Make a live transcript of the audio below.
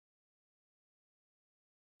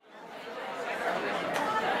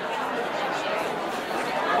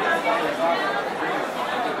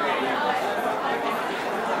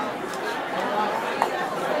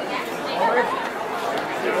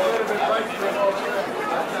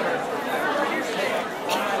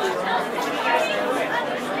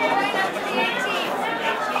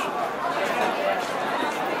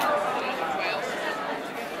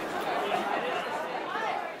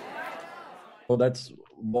that's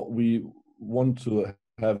what we want to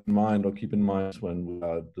have in mind or keep in mind when we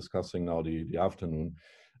are discussing now the afternoon.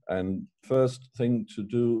 And first thing to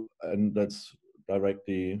do, and that's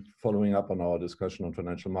directly following up on our discussion on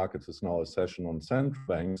financial markets, is now a session on central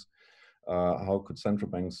banks. How could central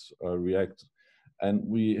banks react? And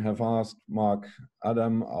we have asked Marc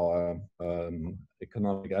Adam, our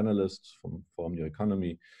economic analyst from New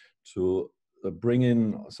Economy, to bring in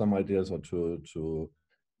some ideas or to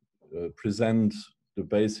present the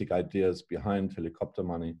basic ideas behind helicopter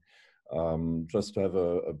money, just to have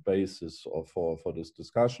a basis for this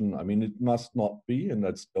discussion. I mean, it must not be, and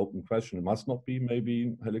that's the open question, it must not be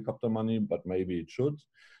maybe helicopter money, but maybe it should.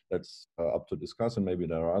 That's up to discuss, and maybe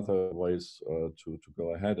there are other ways to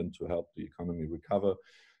go ahead and to help the economy recover.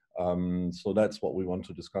 So that's what we want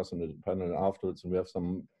to discuss in the panel afterwards. And we have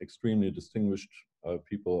some extremely distinguished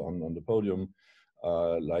people on the podium,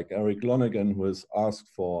 like Eric Lonergan, who has asked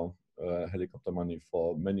for helicopter money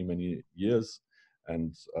for many, many years,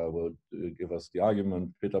 and will give us the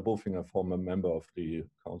argument. Peter Bofinger, former member of the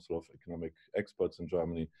Council of Economic Experts in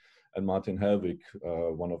Germany, and Martin Hellwig,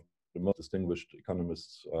 one of the most distinguished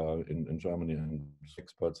economists in Germany and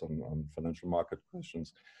experts on financial market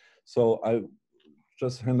questions. So I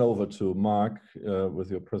just hand over to Marc with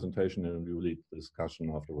your presentation, and you lead the discussion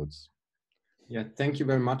afterwards. Yeah, thank you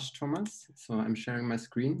very much, Thomas. So I'm sharing my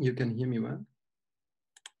screen. You can hear me well?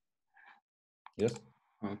 Yes.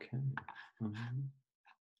 Okay.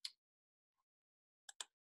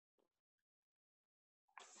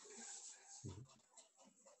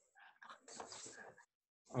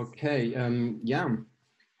 Okay, yeah,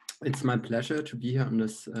 it's my pleasure to be here on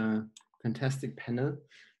this fantastic panel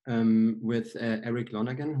with Eric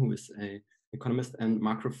Lonergan, who is an economist and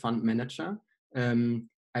macro fund manager.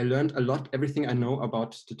 I learned a lot, everything I know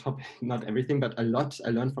about the topic, not everything, but a lot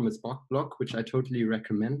I learned from his blog, which I totally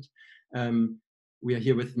recommend. We are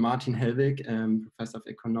here with Martin Hellwig, professor of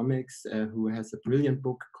economics, who has a brilliant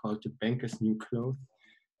book called The Banker's New Clothes.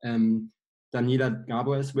 Daniela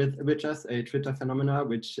Gabor is with us, a Twitter phenomena,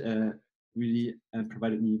 which really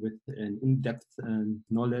provided me with an in-depth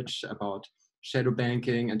knowledge about shadow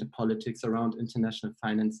banking and the politics around international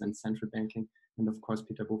finance and central banking. And of course,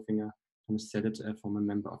 Peter Bofinger, Thomas said it, a former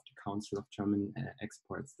member of the Council of German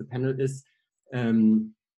Experts. The panel is,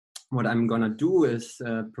 what I'm gonna do is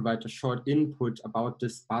provide a short input about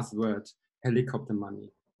this buzzword, helicopter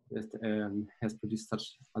money, that has produced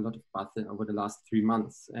such a lot of buzz over the last 3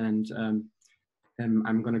 months. And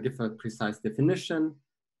I'm going to give a precise definition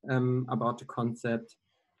about the concept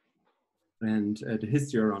and the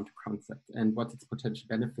history around the concept and what its potential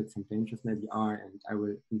benefits and dangers maybe are. And I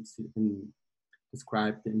will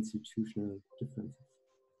describe the institutional differences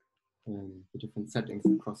in the different settings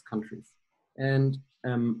across countries. And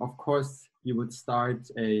of course, you would start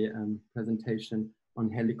a presentation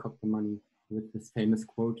on helicopter money with this famous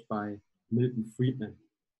quote by Milton Friedman.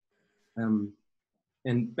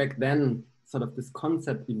 And back then, sort of this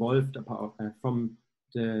concept evolved about, from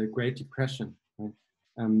the Great Depression. Right?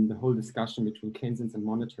 The whole discussion between Keynesians and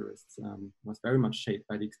monetarists was very much shaped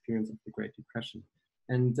by the experience of the Great Depression.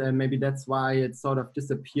 And maybe that's why it sort of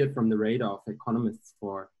disappeared from the radar of economists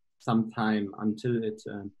for some time until it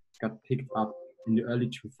got picked up in the early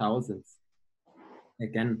 2000s.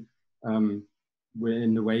 Again, we're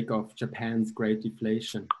in the wake of Japan's Great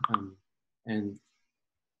Deflation. And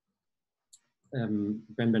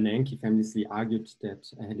Ben Bernanke famously argued that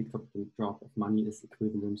a helicopter drop of money is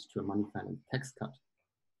equivalent to a money finance tax cut.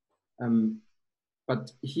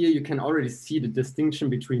 But here you can already see the distinction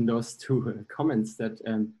between those two comments, that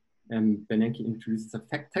Bernanke introduces a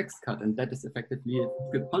tax cut, and that is effectively a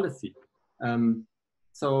good policy.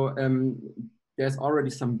 So there's already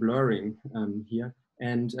some blurring here.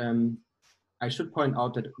 And I should point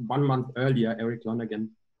out that 1 month earlier, Eric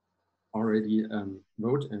Lonergan already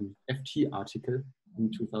wrote an FT article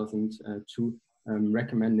in 2002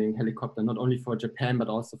 recommending helicopter not only for Japan but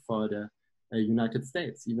also for the United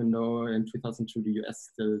States, even though in 2002 the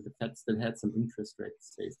the Fed still had some interest rate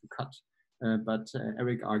space to cut. But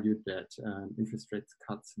Eric argued that interest rate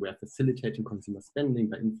cuts were facilitating consumer spending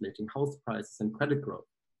by inflating house prices and credit growth,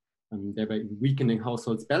 thereby weakening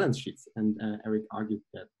households' balance sheets. And Eric argued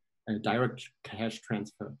that direct cash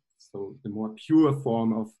transfer, so the more pure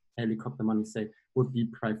form of helicopter money, say, would be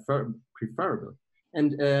preferable.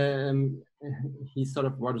 And he sort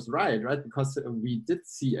of was right? Because we did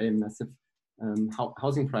see a massive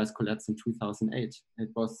housing price collapse in 2008. It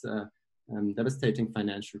was a devastating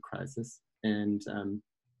financial crisis, and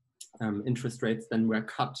interest rates then were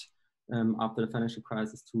cut after the financial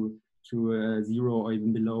crisis to 0 or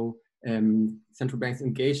even below. Central banks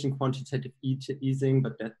engaged in quantitative easing,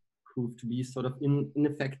 but that proved to be sort of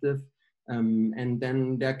ineffective. And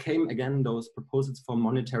then there came again those proposals for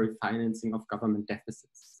monetary financing of government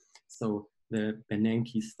deficits. So the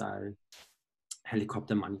Bernanke style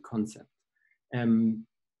helicopter money concept. And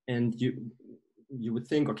you would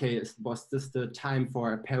think, okay, was this the time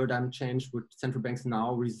for a paradigm change? Would central banks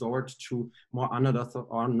now resort to more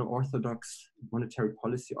unorthodox monetary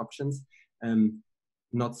policy options?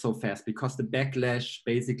 Not so fast, because the backlash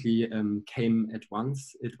basically came at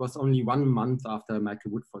once. It was only 1 month after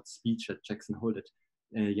Michael Woodford's speech at Jackson Hole that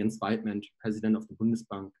Jens Weidmann, president of the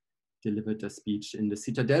Bundesbank, delivered a speech in the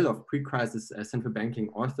citadel of pre-crisis central banking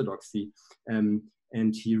orthodoxy.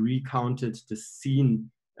 And he recounted the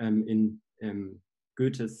scene in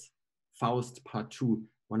Goethe's Faust Part 2,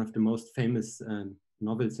 one of the most famous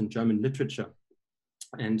novels in German literature.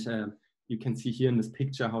 And you can see here in this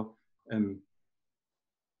picture how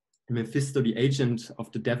Mephisto, the agent of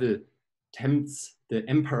the devil, tempts the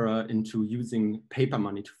emperor into using paper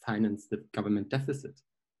money to finance the government deficit.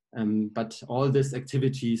 But all this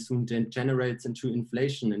activity soon generates into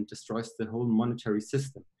inflation and destroys the whole monetary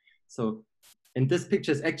system. So, and this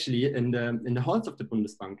picture is actually in the halls of the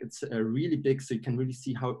Bundesbank. It's really big, so you can really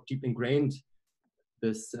see how deep ingrained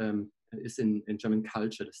this is in German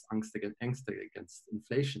culture, this angst against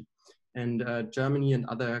inflation. And Germany and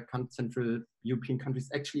other Central European countries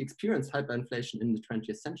actually experienced hyperinflation in the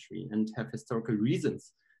 20th century and have historical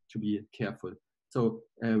reasons to be careful. So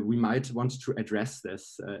we might want to address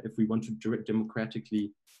this if we want to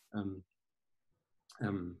democratically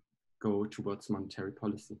go towards monetary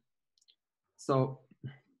policy. So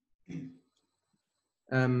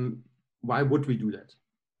why would we do that?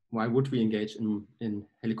 Why would we engage in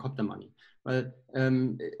helicopter money? Well,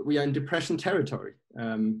 we are in depression territory.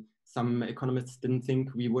 Some economists didn't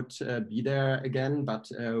think we would be there again, but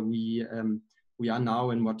we are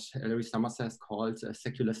now in what Larry Summers has called a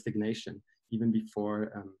secular stagnation, even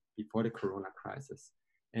before the Corona crisis.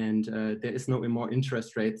 And there is no more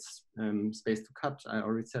interest rates space to cut. I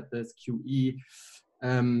already said this. QE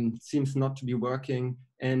seems not to be working.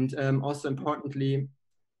 And also importantly,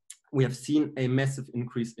 we have seen a massive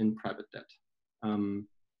increase in private debt,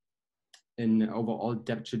 in overall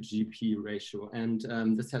debt to GDP ratio.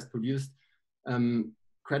 And this has produced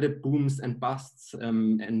credit booms and busts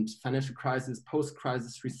and financial crisis,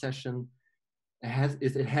 post-crisis recession.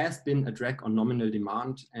 It has been a drag on nominal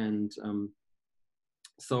demand. And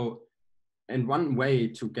and one way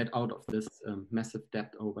to get out of this massive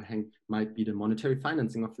debt overhang might be the monetary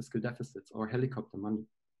financing of fiscal deficits or helicopter money,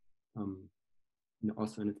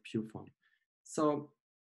 also in its pure form. So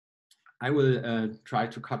I will try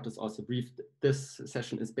to cut this also brief. This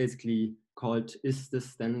session is basically called, is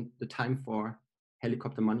this then the time for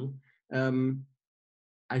helicopter money?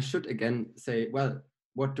 I should again say, well,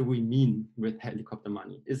 what do we mean with helicopter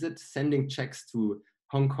money? Is it sending checks to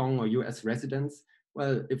Hong Kong or US residents?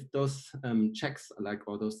 Well, if those checks,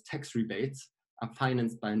 or those tax rebates, are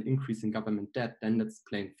financed by an increase in government debt, then that's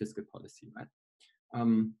plain fiscal policy, right?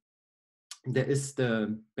 There is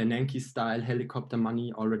the Bernanke style helicopter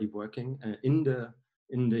money already working in the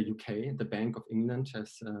UK. The Bank of England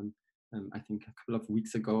has, I think a couple of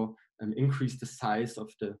weeks ago, increased the size of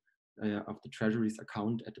the Treasury's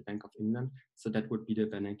account at the Bank of England. So that would be the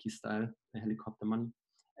Bernanke style helicopter money.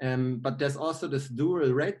 But there's also this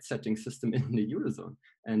dual rate setting system in the Eurozone.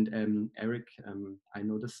 And Eric, I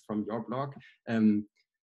know this from your blog.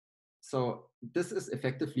 So this is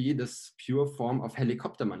effectively this pure form of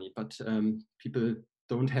helicopter money, but people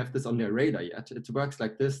don't have this on their radar yet. It works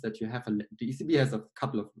like this, that you have the ECB has a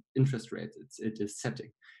couple of interest rates it is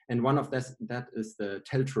setting. And one of that is the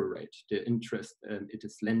TLTRO rate, the interest it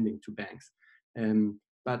is lending to banks.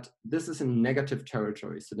 But this is in negative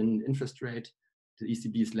territory. So then the interest rate the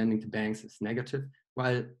ECB is lending to banks is negative,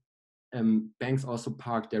 while banks also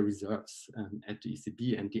park their reserves at the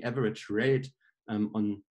ECB, and the average rate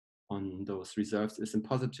on those reserves is in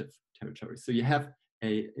positive territory. So you have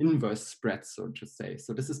a inverse spread, so to say.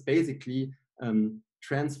 So this is basically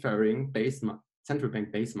transferring central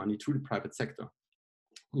bank base money to the private sector.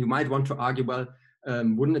 You might want to argue, well,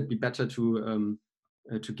 wouldn't it be better to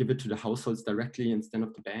give it to the households directly instead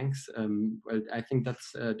of the banks? Well, I think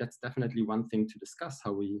that's definitely one thing to discuss,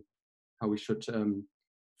 how we should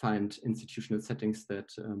find institutional settings that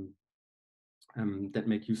that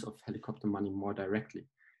make use of helicopter money more directly.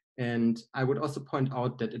 And I would also point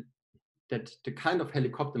out that the kind of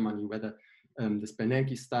helicopter money, whether this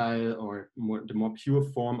Bernanke style or the more pure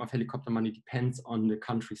form of helicopter money, depends on the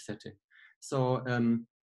country setting. So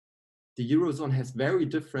the Eurozone has very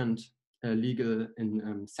different legal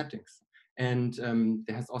settings. And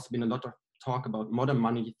there has also been a lot of talk about modern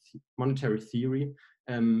monetary theory.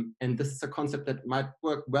 And this is a concept that might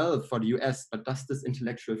work well for the US, but does this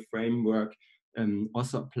intellectual framework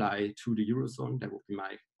also apply to the Eurozone? That would be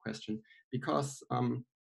my question. Because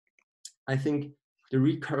I think the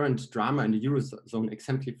recurrent drama in the Eurozone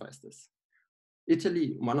exemplifies this.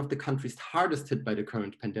 Italy, one of the countries hardest hit by the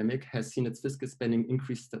current pandemic, has seen its fiscal spending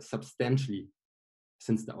increase substantially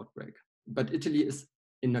since the outbreak. But Italy is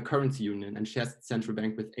in a currency union and shares its central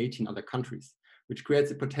bank with 18 other countries, which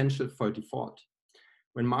creates a potential for default.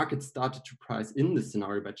 When markets started to price in this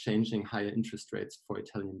scenario by changing higher interest rates for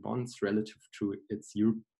Italian bonds relative to its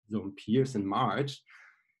Eurozone peers in March,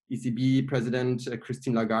 ECB President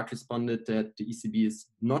Christine Lagarde responded that the ECB is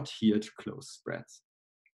not here to close spreads.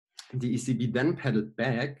 The ECB then pedaled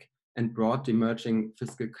back and brought the emerging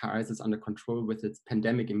fiscal crisis under control with its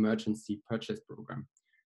Pandemic Emergency Purchase Program,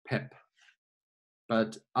 PEP.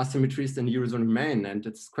 But asymmetries in the Eurozone remain, and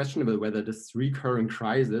it's questionable whether this recurring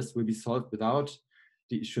crisis will be solved without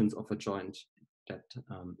the issuance of a joint debt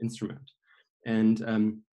instrument.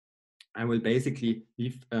 And I will basically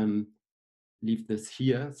leave this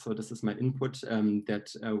here. So this is my input,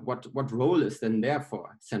 what role is then there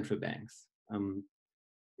for central banks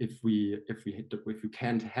if we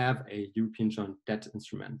can't have a European joint debt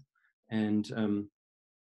instrument? And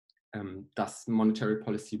does monetary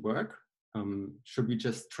policy work? Should we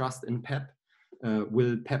just trust in PEP?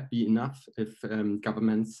 Will PEP be enough if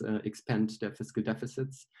governments expand their fiscal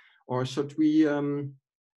deficits? Or should we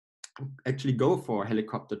actually go for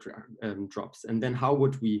helicopter drops? And then how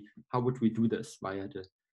would we do this via the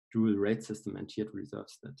dual rate system and tiered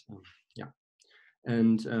reserves? Yeah.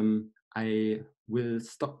 And I will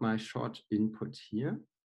stop my short input here.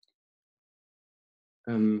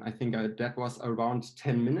 I think that was around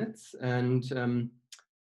 10 minutes, and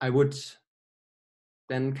I would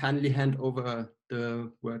then kindly hand over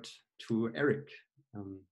the word to Eric.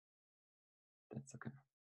 That's okay.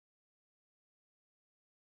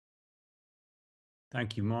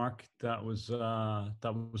 Thank you, Mark. That was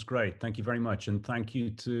great. Thank you very much, and thank you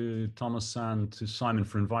to Thomas and to Simon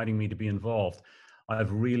for inviting me to be involved.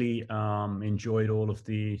 I've really enjoyed all of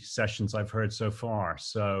the sessions I've heard so far.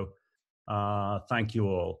 So thank you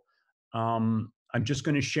all. I'm just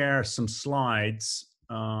going to share some slides.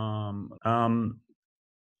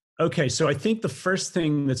 Okay, so I think the first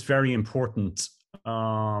thing that's very important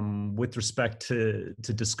with respect to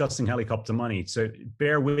discussing helicopter money, so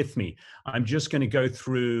bear with me, I'm just going to go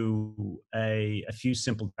through a few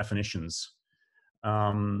simple definitions.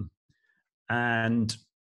 And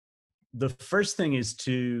the first thing is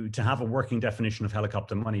to have a working definition of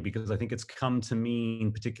helicopter money, because I think it's come to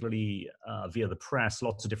mean, particularly via the press,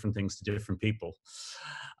 lots of different things to different people.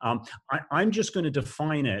 I'm just going to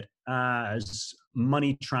define it as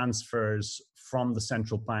money transfers from the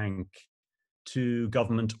central bank to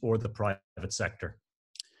government or the private sector.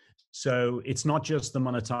 So it's not just the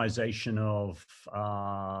monetization of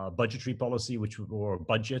budgetary policy, or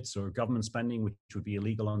budgets or government spending, which would be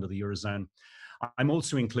illegal under the Eurozone. I'm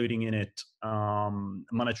also including in it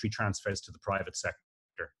monetary transfers to the private sector.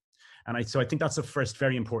 And so I think that's a first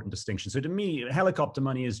very important distinction. So to me, helicopter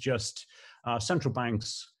money is just central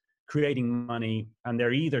banks creating money, and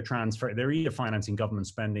they're either financing government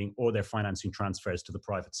spending or they're financing transfers to the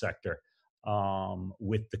private sector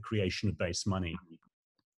with the creation of base money.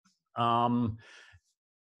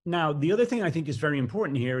 Now, the other thing I think is very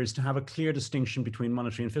important here is to have a clear distinction between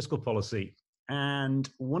monetary and fiscal policy. And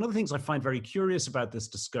one of the things I find very curious about this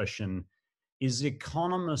discussion is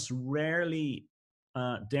economists rarely,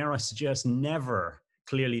 dare I suggest, never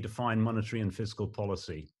clearly define monetary and fiscal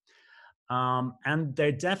policy. And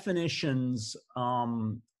their definitions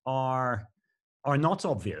are not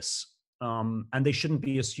obvious, and they shouldn't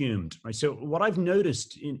be assumed. Right? So what I've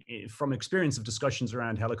noticed from experience of discussions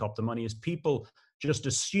around helicopter money is people just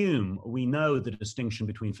assume we know the distinction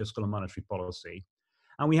between fiscal and monetary policy.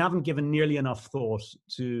 And we haven't given nearly enough thought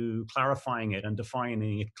to clarifying it and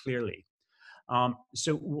defining it clearly.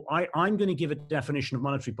 So I'm going to give a definition of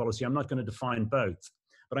monetary policy. I'm not going to define both,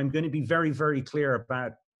 but I'm going to be very, very clear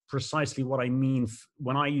about precisely what I mean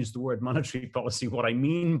when I use the word monetary policy, what I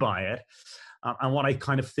mean by it, and what I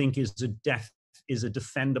kind of think is a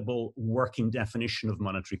defendable working definition of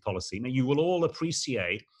monetary policy. Now, you will all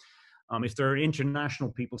appreciate, if there are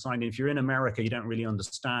international people signed in, if you're in America, you don't really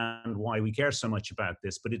understand why we care so much about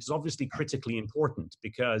this, but it's obviously critically important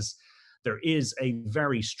because there is a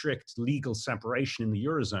very strict legal separation in the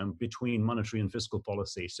Eurozone between monetary and fiscal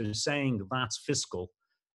policy. So saying that's fiscal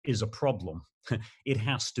is a problem. It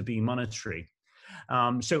has to be monetary.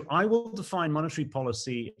 So I will define monetary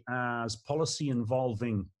policy as policy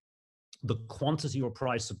involving the quantity or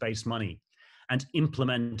price of base money and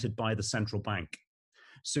implemented by the central bank.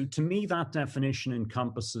 So to me, that definition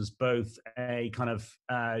encompasses both a kind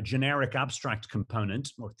of generic abstract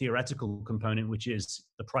component or theoretical component, which is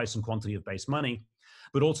the price and quantity of base money,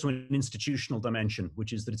 but also an institutional dimension,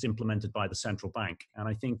 which is that it's implemented by the central bank. And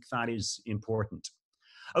I think that is important.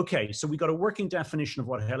 Okay, so we got a working definition of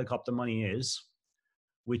what helicopter money is,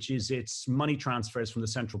 which is its money transfers from the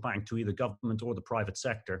central bank to either government or the private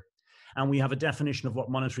sector. And we have a definition of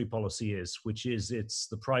what monetary policy is, which is it's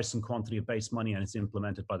the price and quantity of base money, and it's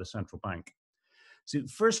implemented by the central bank. So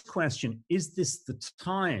first question, is this the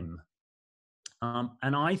time?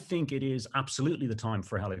 And I think it is absolutely the time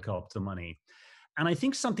for helicopter money. And I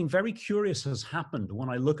think something very curious has happened when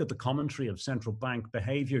I look at the commentary of central bank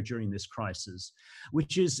behavior during this crisis,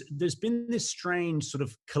 which is there's been this strange sort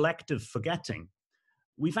of collective forgetting.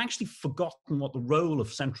 We've actually forgotten what the role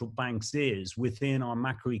of central banks is within our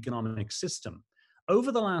macroeconomic system.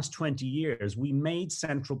 Over the last 20 years, we made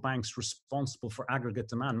central banks responsible for aggregate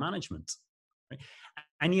demand management. Right?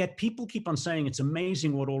 And yet people keep on saying it's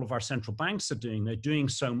amazing what all of our central banks are doing. They're doing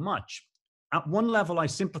so much. At one level, I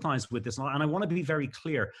sympathize with this, and I want to be very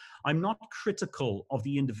clear. I'm not critical of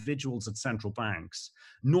the individuals at central banks,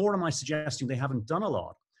 nor am I suggesting they haven't done a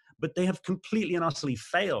lot. But they have completely and utterly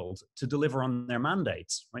failed to deliver on their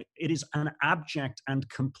mandates. Right? It is an abject and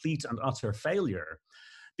complete and utter failure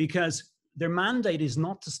because their mandate is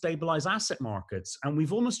not to stabilize asset markets. And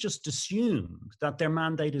we've almost just assumed that their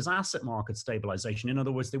mandate is asset market stabilization. In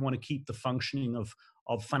other words, they want to keep the functioning of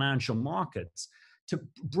financial markets.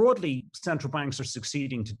 Broadly, central banks are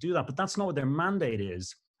succeeding to do that, but that's not what their mandate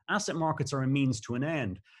is. Asset markets are a means to an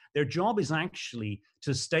end. Their job is actually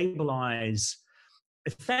to stabilize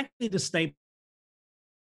effectively to stabilize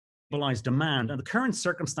demand. And the current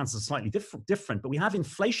circumstances are slightly different, but we have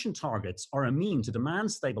inflation targets are a mean to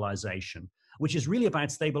demand stabilization, which is really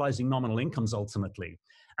about stabilizing nominal incomes ultimately.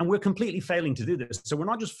 And we're completely failing to do this. So we're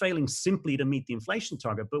not just failing simply to meet the inflation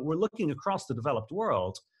target, but we're looking across the developed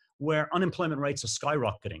world where unemployment rates are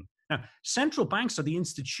skyrocketing. Now, central banks are the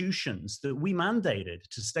institutions that we mandated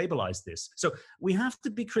to stabilize this. So we have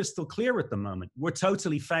to be crystal clear at the moment. We're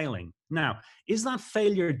totally failing. Now, is that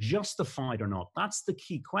failure justified or not? That's the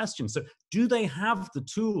key question. So do they have the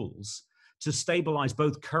tools to stabilize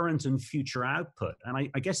both current and future output? And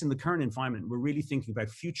I guess in the current environment, we're really thinking about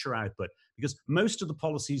future output because most of the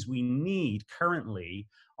policies we need currently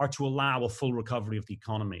are to allow a full recovery of the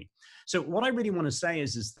economy. So what I really want to say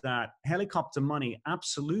is that helicopter money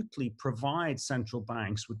absolutely provides central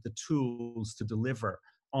banks with the tools to deliver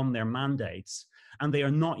on their mandates, and they are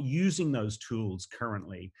not using those tools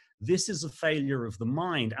currently. This is a failure of the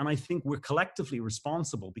mind, and I think we're collectively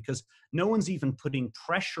responsible because no one's even putting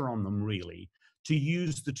pressure on them really to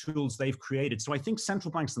use the tools they've created. So I think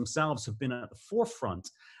central banks themselves have been at the forefront,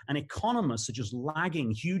 and economists are just lagging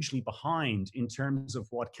hugely behind in terms of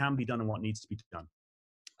what can be done and what needs to be done.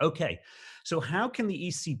 Okay, so how can the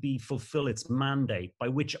ECB fulfill its mandate, by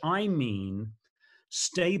which I mean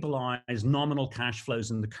stabilize nominal cash flows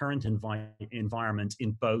in the current environment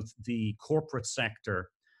in both the corporate sector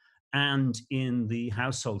and in the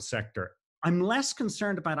household sector? I'm less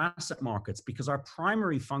concerned about asset markets because our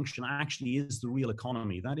primary function actually is the real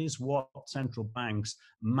economy. That is what central banks'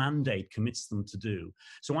 mandate commits them to do.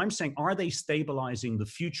 So I'm saying, are they stabilizing the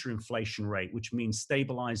future inflation rate, which means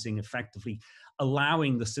stabilizing effectively,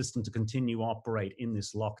 allowing the system to continue to operate in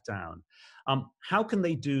this lockdown? How can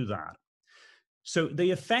they do that? So they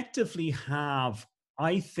effectively have,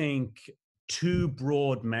 I think, two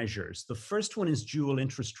broad measures. The first one is dual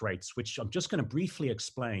interest rates, which I'm just going to briefly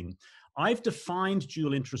explain. I've defined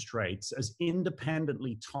dual interest rates as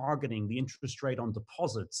independently targeting the interest rate on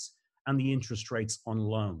deposits and the interest rates on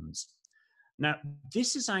loans. Now,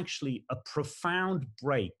 this is actually a profound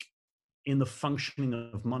break in the functioning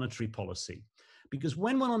of monetary policy, because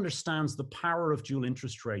when one understands the power of dual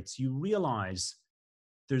interest rates, you realize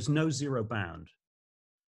there's no zero bound.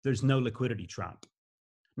 There's no liquidity trap.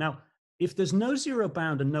 Now, if there's no zero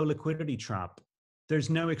bound and no liquidity trap, there's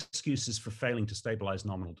no excuses for failing to stabilize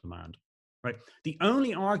nominal demand, right? The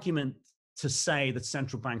only argument to say that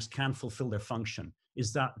central banks can fulfill their function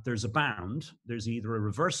is that there's a bound, there's either a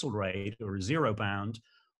reversal rate or a zero bound,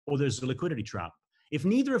 or there's a liquidity trap. If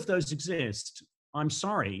neither of those exist, I'm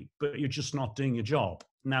sorry, but you're just not doing your job.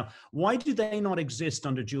 Now, why do they not exist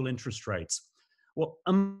under dual interest rates? Well,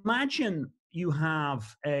 imagine you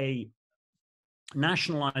have a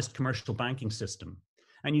nationalized commercial banking system,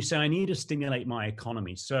 and you say, I need to stimulate my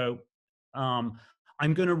economy. So I'm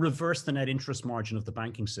going to reverse the net interest margin of the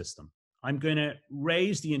banking system. I'm going to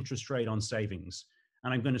raise the interest rate on savings,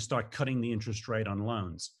 and I'm going to start cutting the interest rate on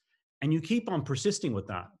loans. And you keep on persisting with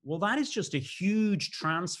that. Well, that is just a huge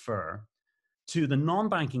transfer to the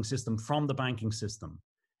non-banking system from the banking system.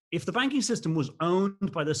 If the banking system was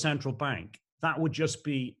owned by the central bank, that would just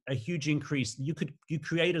be a huge increase. You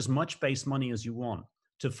create as much base money as you want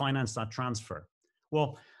to finance that transfer.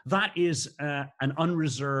 Well, that is an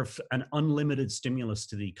unreserved and unlimited stimulus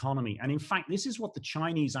to the economy. And in fact, this is what the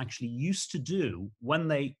Chinese actually used to do when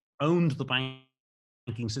they owned the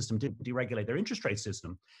banking system, to deregulate their interest rate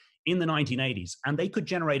system in the 1980s. And they could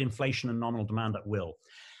generate inflation and nominal demand at will.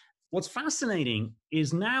 What's fascinating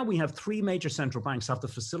is now we have 3 major central banks have the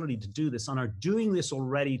facility to do this and are doing this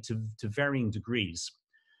already to varying degrees.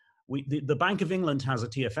 The Bank of England has a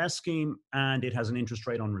TFS scheme and it has an interest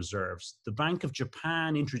rate on reserves. The Bank of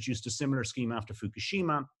Japan introduced a similar scheme after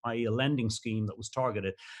Fukushima, i.e. a lending scheme that was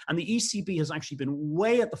targeted. And the ECB has actually been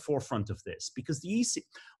way at the forefront of this, because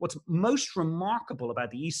what's most remarkable about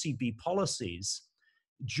the ECB policies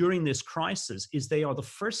during this crisis is they are the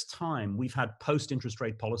first time we've had post-interest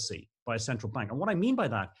rate policy by a central bank. And what I mean by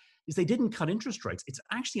that is they didn't cut interest rates. It's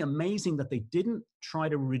actually amazing that they didn't try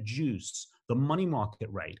to reduce the money market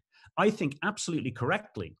rate. I think absolutely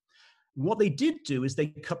correctly. What they did do is they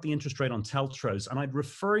cut the interest rate on TLTROs. And I'd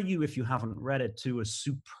refer you, if you haven't read it, to a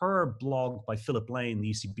superb blog by Philip Lane,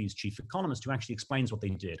 the ECB's chief economist, who actually explains what they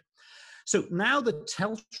did. So now the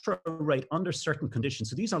TLTRO rate under certain conditions,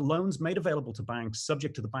 so these are loans made available to banks,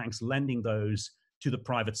 subject to the banks lending those to the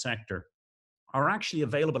private sector, are actually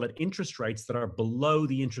available at interest rates that are below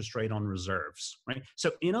the interest rate on reserves, right?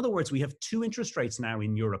 So in other words, we have 2 interest rates now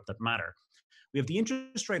in Europe that matter. We have the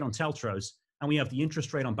interest rate on TLTROs and we have the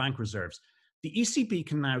interest rate on bank reserves. The ECB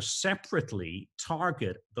can now separately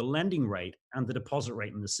target the lending rate and the deposit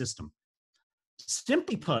rate in the system.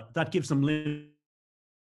 Simply put, that gives them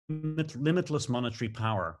limitless monetary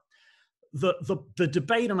power. The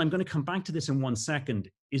debate, and I'm going to come back to this in 1 second,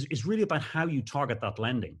 is really about how you target that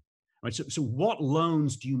lending. Right? So what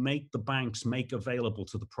loans do you make the banks make available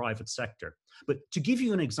to the private sector? But to give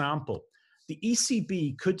you an example, the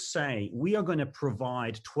ECB could say, we are going to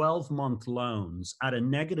provide 12-month loans at a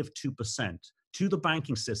negative 2% to the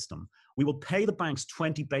banking system. We will pay the banks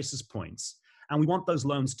 20 basis points, and we want those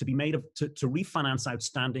loans to be made to refinance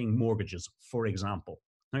outstanding mortgages, for example.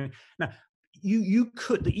 Right? Now, the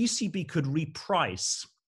ECB could reprice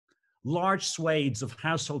large swathes of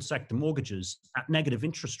household sector mortgages at negative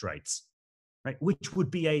interest rates, right? Which would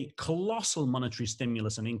be a colossal monetary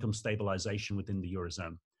stimulus and income stabilization within the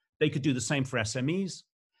Eurozone. They could do the same for SMEs.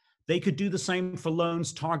 They could do the same for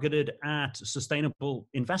loans targeted at sustainable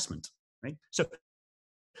investment, right? So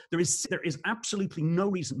there is absolutely no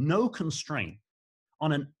reason, no constraint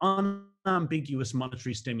on an unambiguous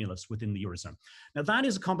monetary stimulus within the Eurozone. Now, that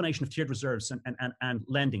is a combination of tiered reserves and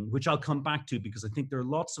lending, which I'll come back to because I think there are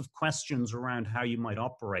lots of questions around how you might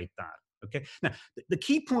operate that. Okay. Now, the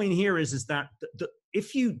key point here is that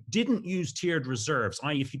if you didn't use tiered reserves,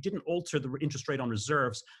 i.e. if you didn't alter the interest rate on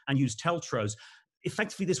reserves and use TLTROs,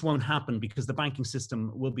 effectively this won't happen because the banking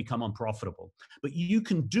system will become unprofitable. But you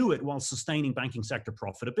can do it while sustaining banking sector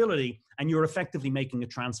profitability, and you're effectively making a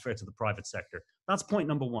transfer to the private sector. That's point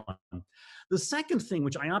number 1. The second thing,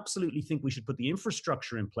 which I absolutely think we should put the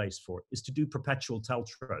infrastructure in place for, is to do perpetual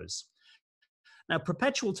TLTROs. Now,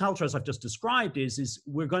 perpetual TLTROs I've just described is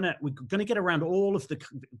we're gonna get around all of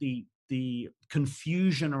the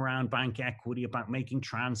confusion around bank equity, about making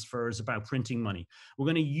transfers, about printing money. We're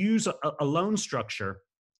going to use a loan structure,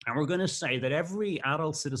 and we're going to say that every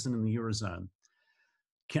adult citizen in the Eurozone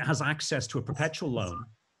has access to a perpetual loan.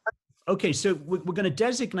 Okay, so we're going to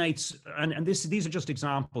designate, and these are just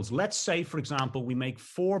examples. Let's say, for example, we make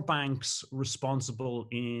 4 banks responsible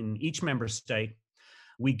in each member state.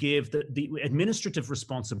 We give the administrative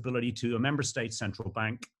responsibility to a member state central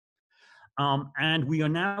bank. And we are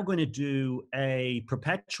now going to do a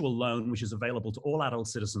perpetual loan, which is available to all adult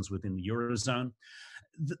citizens within the Eurozone.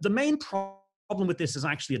 The main problem with this is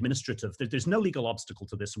actually administrative. There's no legal obstacle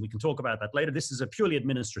to this, and we can talk about that later. This is a purely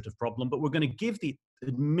administrative problem, but we're going to give the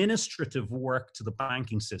administrative work to the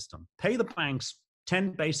banking system, pay the banks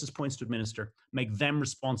 10 basis points to administer, make them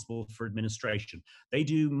responsible for administration. They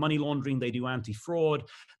do money laundering, they do anti-fraud,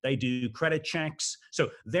 they do credit checks.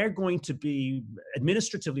 So they're going to be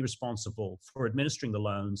administratively responsible for administering the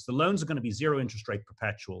loans. The loans are going to be 0 interest rate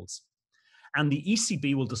perpetuals. And the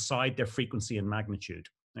ECB will decide their frequency and magnitude.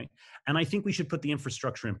 Right? And I think we should put the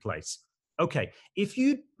infrastructure in place. Okay, if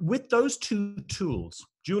you, with those 2 tools,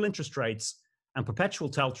 dual interest rates and perpetual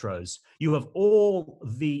TLTROs, you have all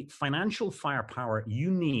the financial firepower you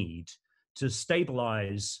need to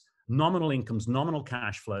stabilize nominal incomes, nominal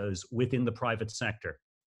cash flows within the private sector.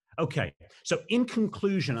 Okay, so in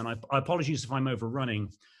conclusion, and I apologize if I'm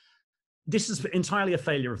overrunning, this is entirely a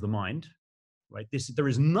failure of the mind. right? There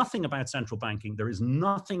is nothing about central banking. There is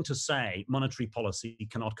nothing to say monetary policy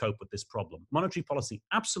cannot cope with this problem. Monetary policy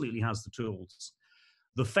absolutely has the tools.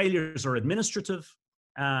 The failures are administrative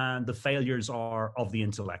and the failures are of the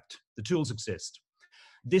intellect. The tools exist.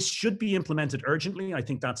 This should be implemented urgently. I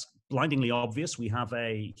think that's blindingly obvious. We have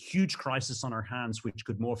a huge crisis on our hands which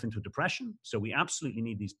could morph into depression. So we absolutely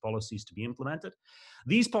need these policies to be implemented.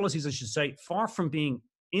 These policies, I should say, far from being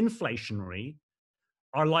inflationary,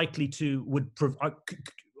 are likely to,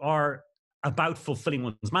 are about fulfilling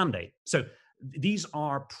one's mandate. So these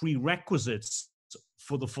are prerequisites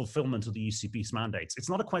for the fulfillment of the ECB's mandates. It's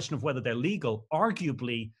not a question of whether they're legal.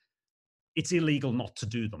 Arguably, it's illegal not to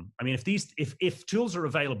do them. I mean, if tools are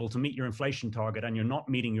available to meet your inflation target and you're not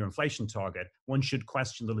meeting your inflation target, one should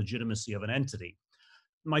question the legitimacy of an entity.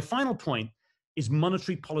 My final point is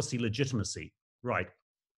monetary policy legitimacy, right?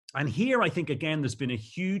 And here, I think, again, there's been a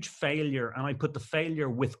huge failure, and I put the failure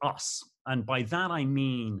with us. And by that, I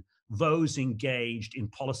mean those engaged in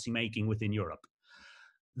policymaking within Europe.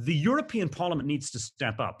 The European Parliament needs to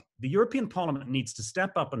step up. The European Parliament needs to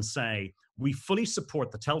step up and say, we fully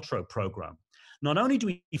support the TLTRO program. Not only do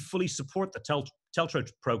we fully support the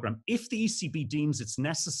TLTRO program, if the ECB deems it's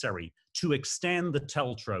necessary to extend the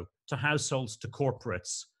TLTRO to households, to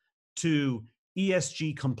corporates, to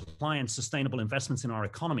ESG compliant sustainable investments in our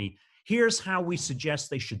economy, here's how we suggest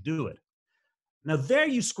they should do it. Now, there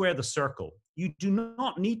you square the circle. You do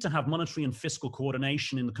not need to have monetary and fiscal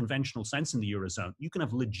coordination in the conventional sense in the Eurozone. You can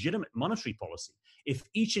have legitimate monetary policy if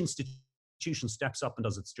each institution steps up and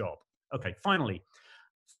does its job. Okay, finally,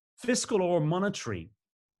 fiscal or monetary.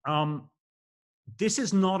 This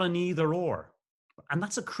is not an either or, and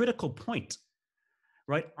that's a critical point.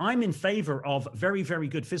 Right? I'm in favor of very, very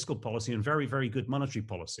good fiscal policy and very, very good monetary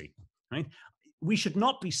policy. Right? We should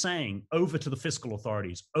not be saying over to the fiscal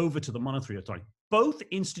authorities, over to the monetary authority. Both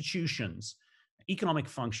institutions, economic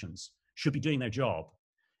functions, should be doing their job.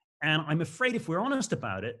 And I'm afraid if we're honest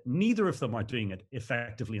about it, neither of them are doing it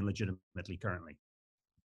effectively and legitimately currently.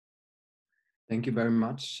 Thank you very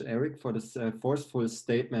much, Eric, for this forceful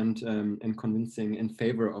statement and convincing in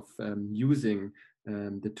favor of using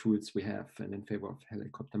the tools we have and in favor of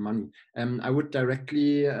helicopter money. I would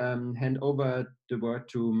directly hand over the word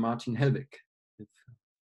to Martin Hellwig. If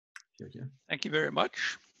you're here. Thank you very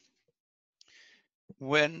much.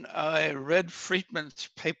 When I read Friedman's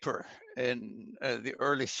paper in the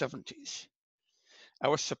early 70s, I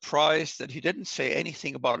was surprised that he didn't say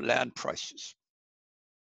anything about land prices.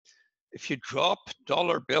 If you drop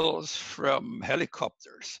dollar bills from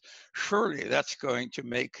helicopters, surely that's going to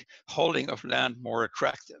make holding of land more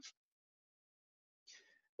attractive.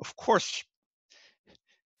 Of course,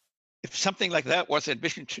 if something like that was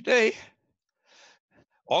envisioned today,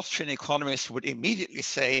 Austrian economists would immediately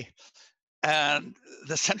say, and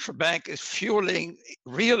the central bank is fueling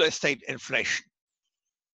real estate inflation,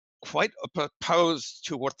 quite opposed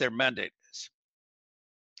to what their mandate is.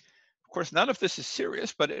 Of course, none of this is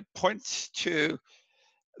serious, but it points to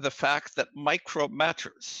the fact that micro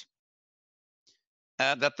matters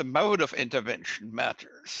and that the mode of intervention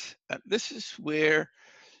matters. And this is where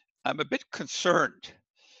I'm a bit concerned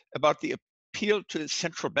about the appeal to the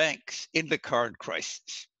central banks in the current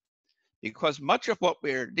crisis, because much of what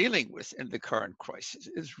we're dealing with in the current crisis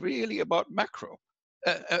is really about micro.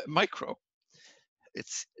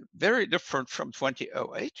 It's very different from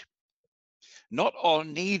 2008. Not all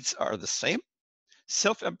needs are the same.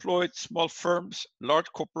 Self-employed, small firms, large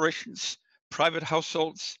corporations, private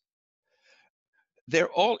households,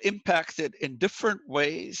 they're all impacted in different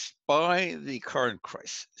ways by the current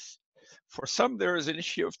crisis. For some, there is an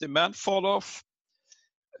issue of demand fall off,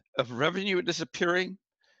 of revenue disappearing,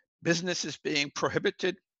 businesses being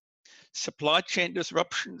prohibited, supply chain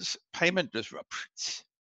disruptions, payment disruptions.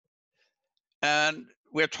 And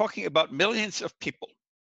we're talking about millions of people.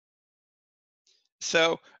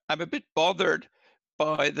 So I'm a bit bothered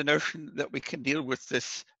by the notion that we can deal with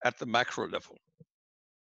this at the macro level.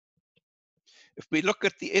 If we look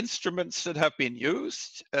at the instruments that have been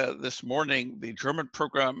used, this morning, the German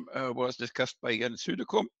program was discussed by Jens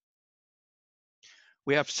Südekum.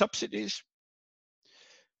 We have subsidies.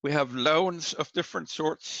 We have loans of different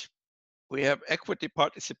sorts. We have equity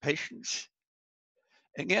participations.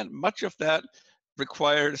 Again, much of that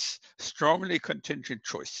requires strongly contingent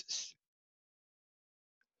choices.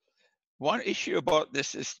 One issue about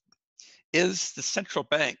this is the central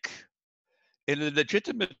bank in a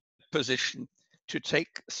legitimate position to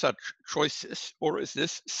take such choices, or is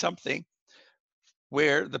this something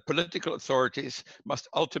where the political authorities must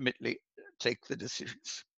ultimately take the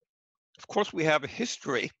decisions? Of course, we have a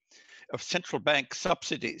history of central bank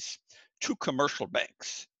subsidies to commercial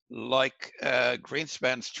banks, like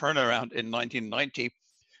Greenspan's turnaround in 1990,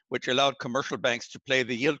 which allowed commercial banks to play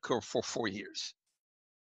the yield curve for 4 years.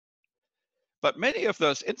 But many of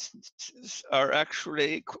those instances are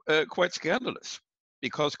actually quite scandalous,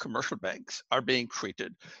 because commercial banks are being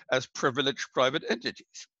treated as privileged private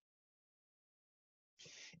entities.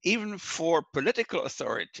 Even for political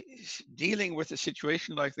authorities, dealing with a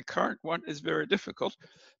situation like the current one is very difficult,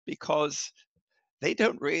 because they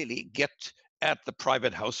don't really get at the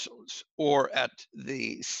private households or at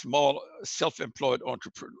the small self-employed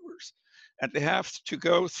entrepreneurs, and they have to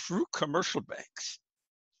go through commercial banks.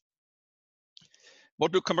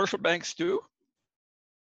 What do commercial banks do?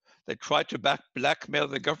 They try to blackmail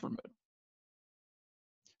the government.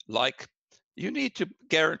 Like, you need to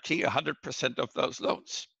guarantee 100% of those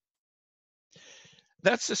loans.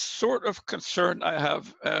 That's a sort of concern I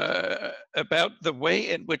have about the way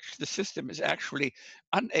in which the system is actually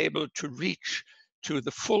unable to reach to the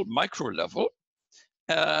full micro level,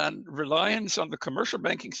 and reliance on the commercial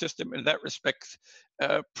banking system in that respect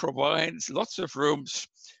provides lots of rooms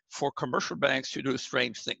for commercial banks to do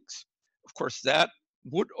strange things. Of course, that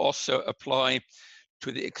would also apply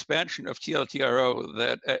to the expansion of TLTRO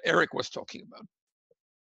that Eric was talking about.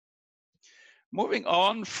 Moving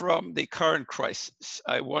on from the current crisis,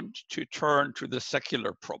 I want to turn to the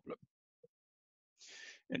secular problem.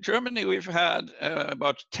 In Germany, we've had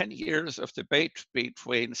about 10 years of debate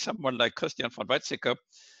between someone like Christian von Weizsäcker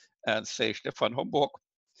and, say, Stefan Homburg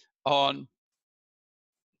on,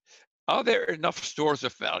 are there enough stores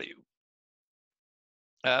of value?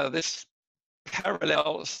 This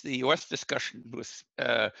parallels the US discussion with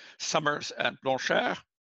Summers and Blanchard,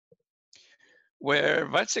 where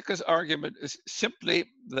Weizsäcker's argument is simply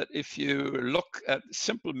that if you look at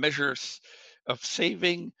simple measures of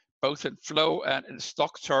saving, both in flow and in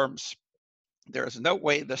stock terms, there is no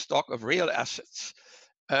way the stock of real assets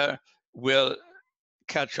will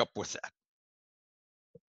catch up with that.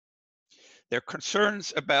 There are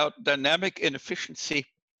concerns about dynamic inefficiency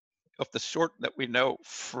of the sort that we know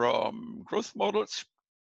from growth models,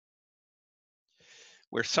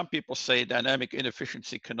 where some people say dynamic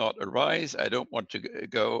inefficiency cannot arise. I don't want to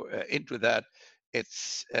go into that.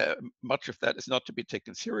 It's much of that is not to be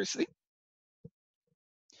taken seriously.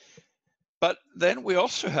 But then we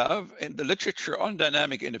also have in the literature on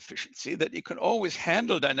dynamic inefficiency that you can always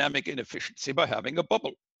handle dynamic inefficiency by having a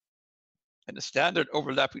bubble. In a standard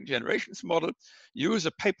overlapping generations model, use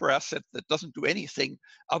a paper asset that doesn't do anything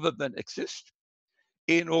other than exist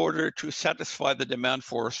in order to satisfy the demand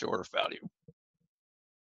for a store of value.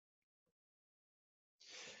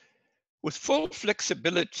 With full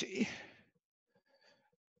flexibility,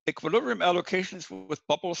 equilibrium allocations with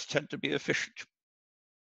bubbles tend to be efficient.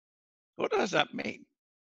 What does that mean?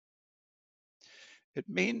 It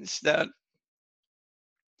means that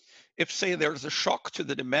if, say, there's a shock to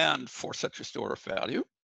the demand for such a store of value,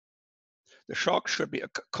 the shock should be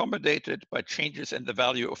accommodated by changes in the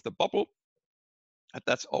value of the bubble, and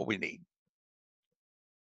that's all we need.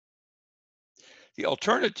 The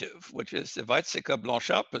alternative, which is the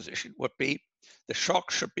Weizsäcker-Blanchard position, would be the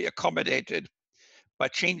shock should be accommodated by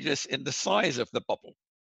changes in the size of the bubble,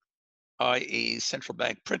 i.e. central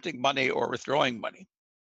bank printing money or withdrawing money,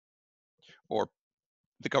 or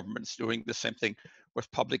the government's doing the same thing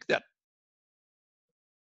with public debt.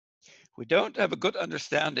 We don't have a good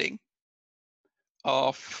understanding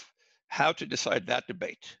of how to decide that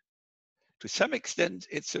debate. To some extent,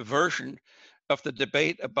 it's a version of the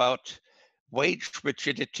debate about wage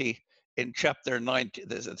rigidity in chapter 19.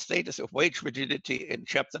 There's a status of wage rigidity in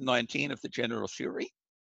chapter 19 of the general theory.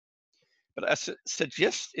 But I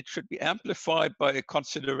suggest it should be amplified by a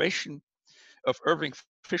consideration of Irving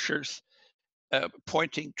Fisher's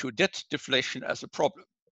pointing to debt deflation as a problem.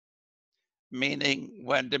 Meaning,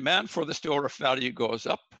 when demand for the store of value goes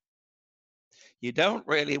up, you don't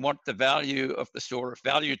really want the value of the store of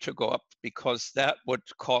value to go up, because that would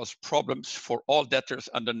cause problems for all debtors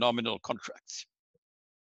under nominal contracts.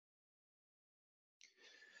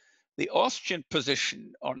 The Austrian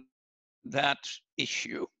position on that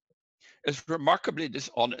issue is remarkably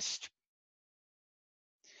dishonest.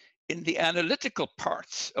 In the analytical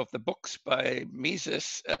parts of the books by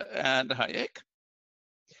Mises and Hayek,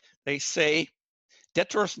 they say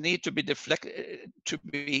debtors need to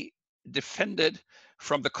be defended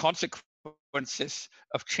from the consequences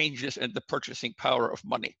of changes in the purchasing power of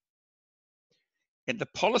money. In the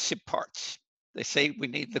policy parts, they say we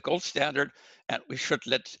need the gold standard and we should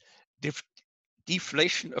let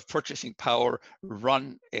deflation of purchasing power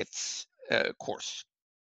run its course.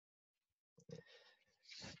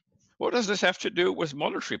 What does this have to do with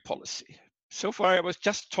monetary policy? So far, I was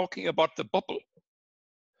just talking about the bubble.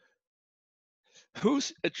 who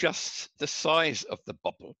adjusts the size of the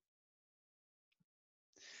bubble?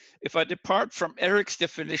 If I depart from Eric's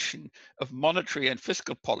definition of monetary and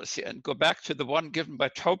fiscal policy and go back to the one given by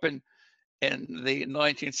Tobin in the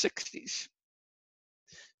 1960s,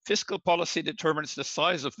 fiscal policy determines the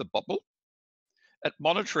size of the bubble, and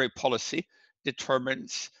monetary policy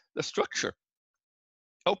determines the structure.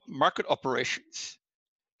 Open market operations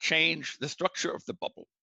change the structure of the bubble.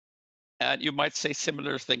 And you might say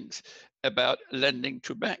similar things about lending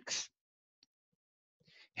to banks.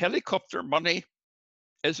 Helicopter money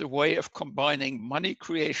is a way of combining money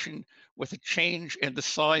creation with a change in the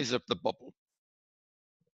size of the bubble.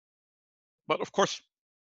 But of course,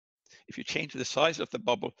 if you change the size of the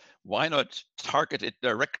bubble, why not target it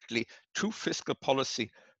directly to fiscal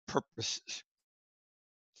policy purposes?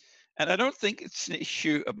 And I don't think it's an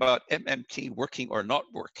issue about MMT working or not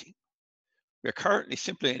working. We're currently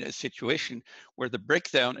simply in a situation where the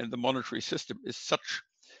breakdown in the monetary system is such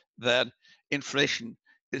that inflation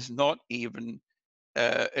is not even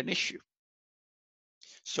an issue.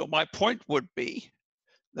 So my point would be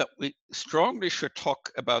that we strongly should talk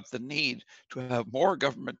about the need to have more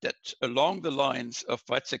government debt along the lines of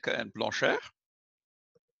Weizsäcker and Blanchet.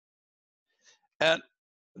 And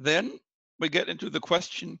then we get into the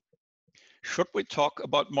question, should we talk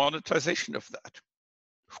about monetization of that?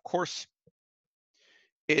 Of course,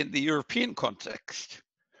 in the European context,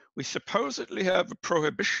 we supposedly have a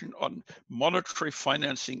prohibition on monetary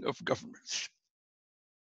financing of governments.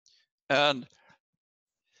 And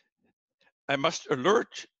I must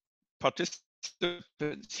alert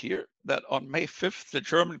participants here that on May 5th, the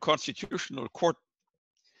German Constitutional Court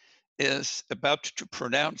is about to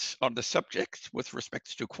pronounce on the subject with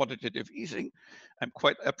respect to quantitative easing. I'm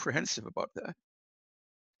quite apprehensive about that.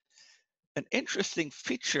 An interesting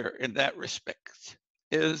feature in that respect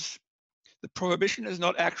is the prohibition is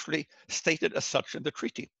not actually stated as such in the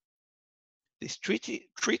treaty. This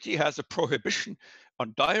treaty has a prohibition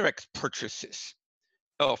on direct purchases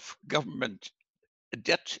of government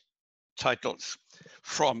debt titles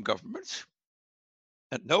from governments,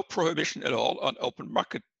 and no prohibition at all on open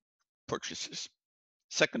market purchases,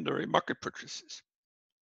 secondary market purchases.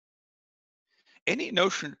 Any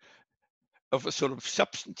notion of a sort of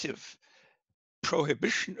substantive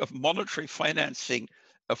prohibition of monetary financing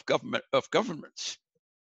of governments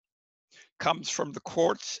comes from the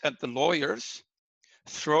courts and the lawyers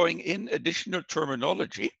throwing in additional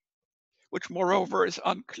terminology, which moreover is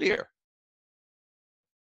unclear.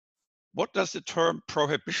 What does the term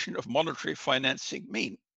prohibition of monetary financing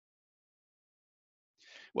mean?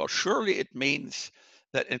 Well, surely it means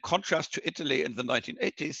that in contrast to Italy in the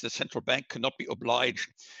 1980s, the central bank cannot be obliged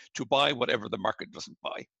to buy whatever the market doesn't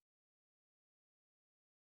buy.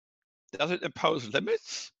 Does it impose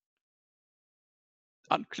limits?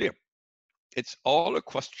 Unclear. It's all a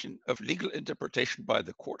question of legal interpretation by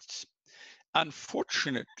the courts.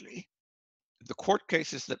 Unfortunately, the court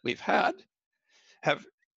cases that we've had have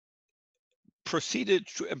proceeded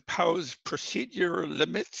to impose procedural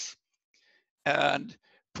limits and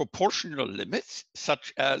proportional limits,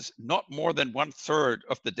 such as not more than 1/3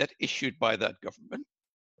 of the debt issued by that government,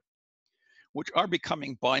 which are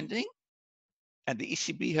becoming binding. And the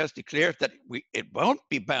ECB has declared that it won't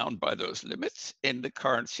be bound by those limits in the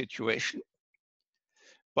current situation.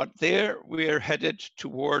 But there we're headed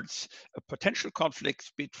towards a potential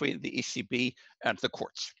conflict between the ECB and the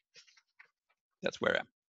courts. That's where I am.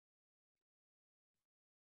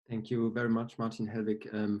 Thank you very much, Martin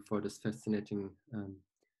Hellwig, for this fascinating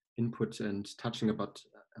input and touching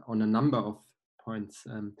on a number of points.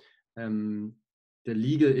 The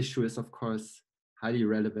legal issue is, of course, highly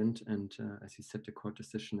relevant, and as you said, the court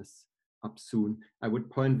decision is up soon. I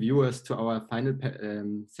would point viewers to our final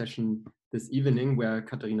session this evening, where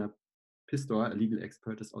Katharina Pistor, a legal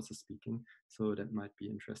expert, is also speaking, so that might be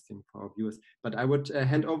interesting for our viewers. But I would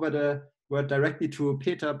hand over the word directly to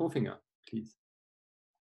Peter Bofinger, please.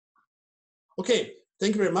 Okay,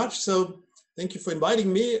 thank you very much. So thank you for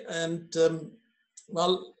inviting me. And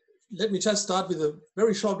well, let me just start with a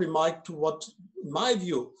very short remark to what, in my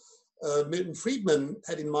view, Milton Friedman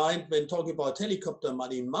had in mind when talking about helicopter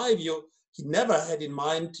money. In my view, he never had in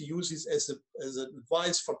mind to use this as an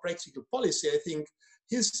advice for practical policy. I think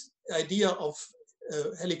his idea of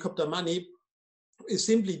helicopter money is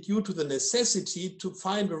simply due to the necessity to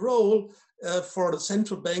find a role for the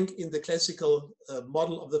central bank in the classical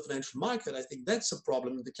model of the financial market. I think that's a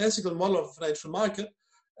problem. In the classical model of the financial market,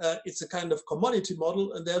 it's a kind of commodity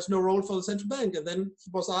model, and there's no role for the central bank. And then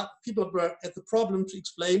people were at the problem to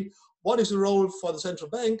explain what is the role for the central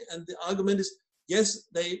bank, and the argument is, yes,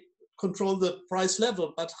 they control the price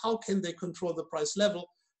level, but how can they control the price level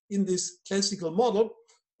in this classical model,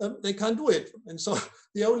 they can't do it. And so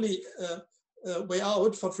the only way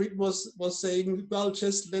out for Friedman was saying, well,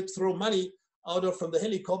 just let's throw money out from the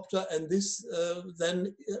helicopter, and this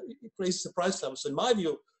then raises the price level. So in my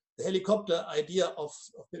view, the helicopter idea of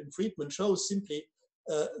Friedman shows simply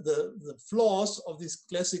the flaws of this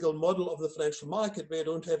classical model of the financial market, where you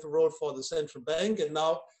don't have a role for the central bank. And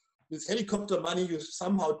now with helicopter money, you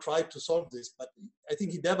somehow tried to solve this, but I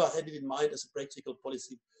think he never had it in mind as a practical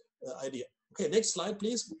policy idea. Okay, next slide,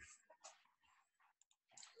 please.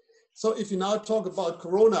 So if you now talk about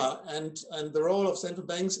Corona and the role of central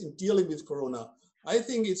banks in dealing with Corona, I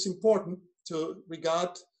think it's important to regard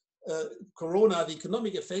Corona, the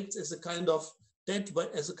economic effects, as a kind of debt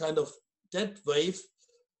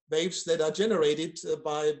waves that are generated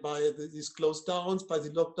by these closed downs, by the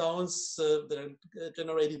lockdowns that are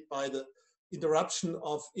generated by the interruption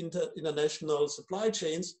of international supply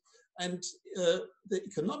chains. And the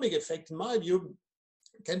economic effect, in my view,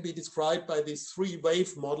 can be described by this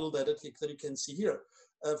three-wave model that you can see here.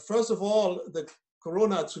 First of all, the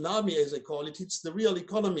Corona tsunami, as I call it, hits the real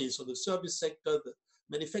economy, so the service sector, the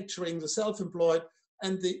manufacturing, the self-employed,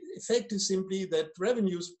 and the effect is simply that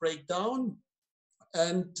revenues break down,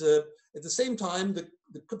 and at the same time, the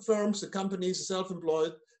firms, the companies, the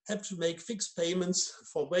self-employed have to make fixed payments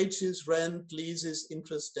for wages, rent, leases,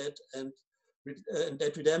 interest, debt, and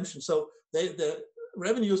debt redemption. So the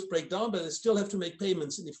revenues break down, but they still have to make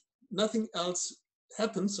payments. And if nothing else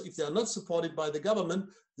happens, so if they are not supported by the government,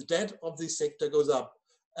 the debt of this sector goes up.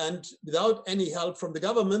 And without any help from the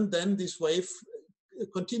government, then this wave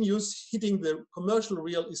continues hitting the commercial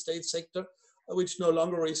real estate sector, which no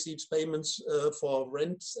longer receives payments for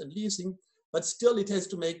rents and leasing, but still it has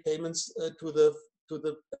to make payments to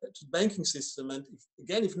the banking system. And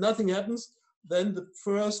if nothing happens, then the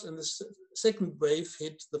first and the second wave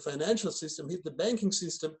hit the financial system, hit the banking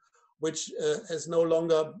system, which has no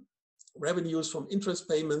longer revenues from interest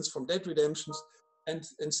payments, from debt redemptions, and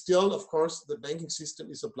still, of course, the banking system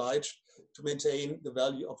is obliged to maintain the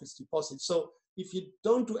value of its deposits. So if you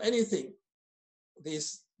don't do anything,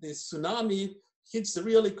 this tsunami hits the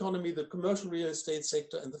real economy, the commercial real estate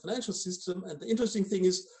sector, and the financial system. And the interesting thing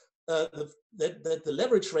is that the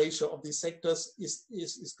leverage ratio of these sectors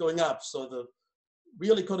is going up. So the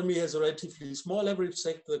real economy has a relatively small leverage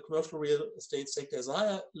sector, the commercial real estate sector has a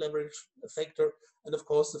higher leverage factor, and of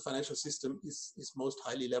course the financial system is most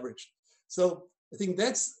highly leveraged. So I think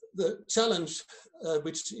that's the challenge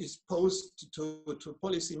which is posed to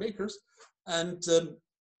policymakers. And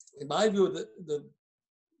in my view,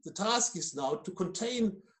 the task is now to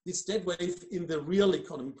contain this debt wave in the real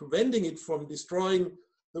economy, preventing it from destroying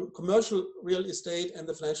the commercial real estate and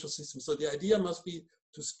the financial system. So the idea must be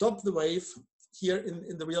to stop the wave here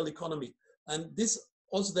in the real economy. And this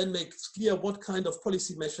also then makes clear what kind of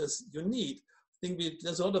policy measures you need. I think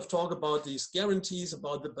there's a lot of talk about these guarantees,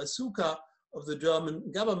 about the bazooka of the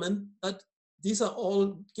German government, but these are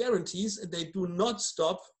all guarantees, and they do not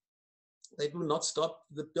stop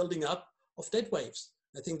the building up of debt waves.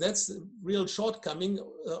 I think that's the real shortcoming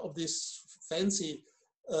of these fancy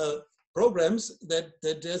programs, that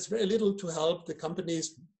there's very little to help the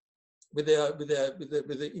companies with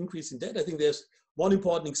the increase in debt. I think there's one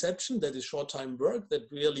important exception, that is short-time work,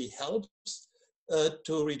 that really helps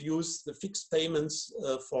to reduce the fixed payments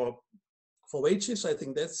for wages. I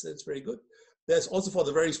think that's very good. There's also, for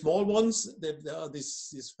the very small ones, there are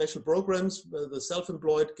these special programs where the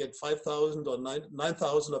self-employed get 5,000 or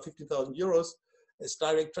 9,000 or 15,000 euros as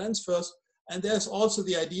direct transfers. And there's also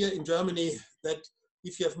the idea in Germany that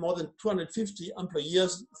if you have more than 250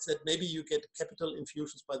 employees, that maybe you get capital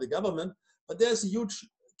infusions by the government. But there's a huge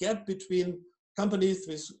gap between companies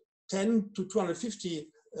with 10 to 250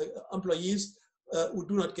 employees who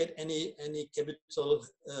do not get any capital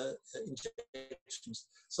injections.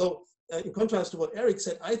 So in contrast to what Eric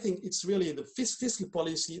said, I think it's really the fiscal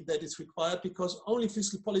policy that is required, because only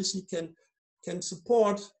fiscal policy can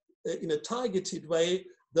support in a targeted way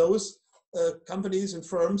those companies and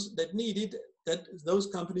firms that need it, those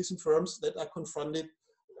companies and firms that are confronted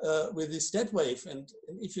with this debt wave. And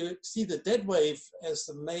if you see the debt wave as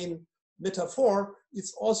the main metaphor,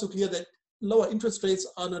 it's also clear that lower interest rates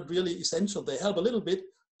are not really essential. They help a little bit,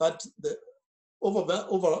 but the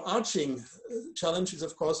overarching challenge is,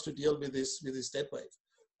 of course, to deal with this debt wave.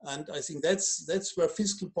 And I think that's where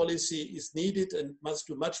fiscal policy is needed and must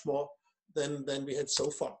do much more than we had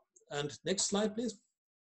so far. And next slide, please.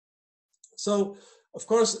 So, of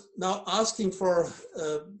course, now asking for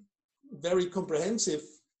very comprehensive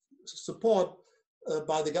support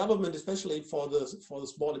by the government, especially for the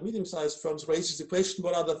small and medium-sized firms, raises the question: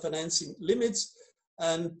 what are the financing limits?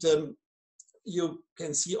 And you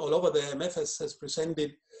can see all over the IMF has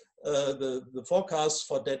presented the forecasts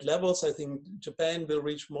for debt levels. I think Japan will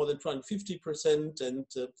reach more than 250%,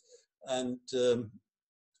 and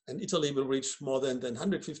Italy will reach more than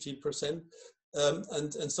 150%.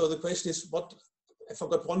 And so the question is, what, I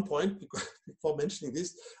forgot one point before mentioning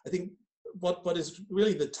this. I think what is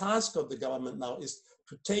really the task of the government now is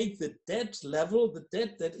to take the debt level, the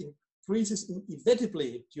debt that increases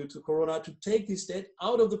inevitably due to Corona, to take this debt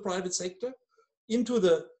out of the private sector into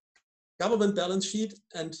the government balance sheet.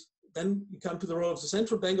 And then you come to the role of the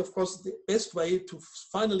central bank. Of course, the best way to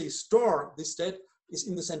finally store this debt is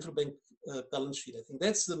in the central bank balance sheet. I think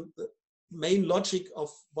that's the main logic of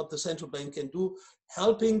what the central bank can do,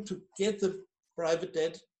 helping to get the private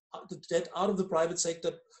debt, the debt out of the private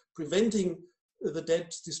sector, preventing the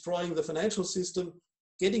debt destroying the financial system,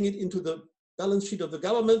 getting it into the balance sheet of the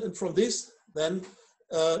government, and from this, then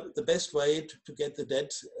the best way to get the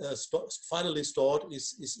debt finally stored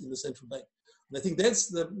is in the central bank. And I think that's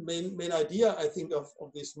the main idea, I think, of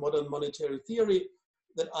this modern monetary theory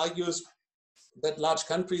that argues that large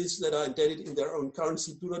countries that are indebted in their own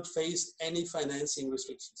currency do not face any financing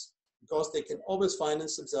restrictions because they can always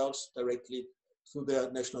finance themselves directly through their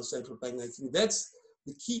national central bank. I think that's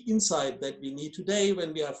the key insight that we need today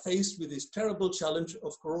when we are faced with this terrible challenge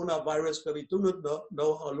of coronavirus, where we do not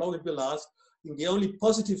know how long it will last. I think the only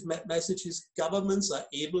positive message is governments are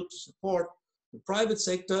able to support the private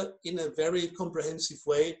sector in a very comprehensive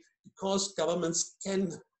way, because governments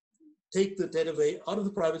can take the debt away out of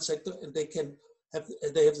the private sector, and they have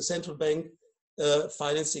the central bank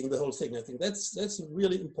financing the whole thing. I think that's a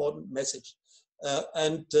really important message.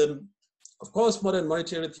 Of course, modern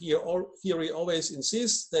monetary theory always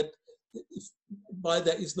insists that while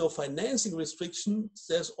there is no financing restriction,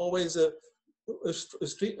 there's always a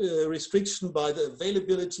restriction by the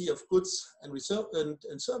availability of goods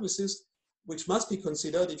and services, which must be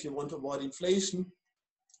considered if you want to avoid inflation.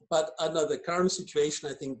 But under the current situation,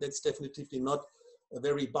 I think that's definitely not a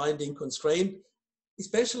very binding constraint,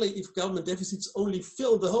 especially if government deficits only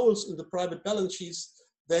fill the holes in the private balance sheets.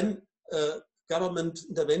 Then government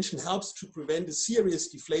intervention helps to prevent a serious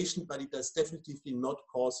deflation, but it does definitely not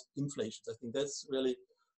cause inflation. I think that's really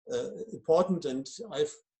important, and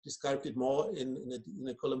I've described it more in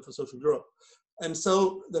a column for Social Europe. And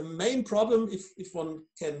so the main problem, if one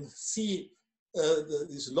can see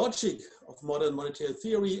this logic of modern monetary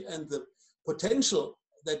theory and the potential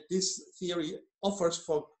that this theory offers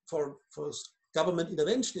for government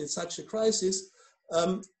intervention in such a crisis,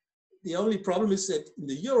 the only problem is that in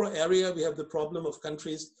the euro area, we have the problem of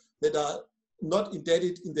countries that are not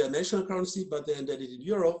indebted in their national currency, but they're indebted in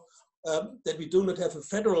euro, that we do not have a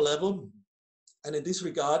federal level. And in this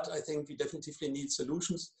regard, I think we definitely need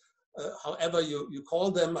solutions. However you call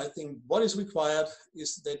them, I think what is required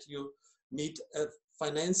is that you need a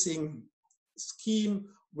financing scheme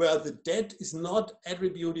where the debt is not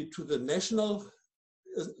attributed to the national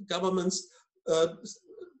governments,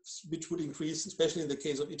 which would increase, especially in the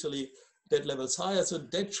case of Italy, debt levels higher. So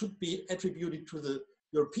debt should be attributed to the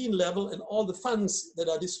European level, and all the funds that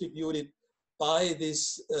are distributed by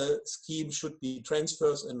this scheme should be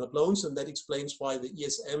transfers and not loans. And that explains why the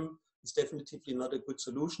ESM is definitely not a good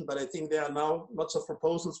solution. But I think there are now lots of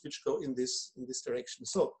proposals which go in this direction.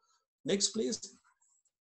 So next, please.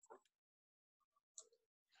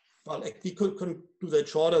 Well, we could do that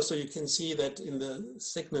shorter, so you can see that in the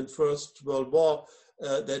Second and First World War,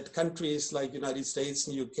 that countries like United States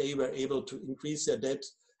and UK were able to increase their debt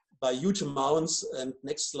by huge amounts. And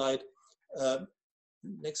next slide,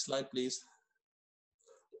 please.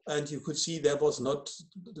 And you could see there was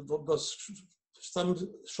some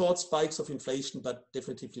short spikes of inflation, but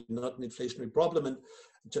definitely not an inflationary problem. And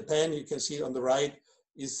Japan, you can see on the right,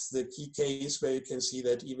 is the key case where you can see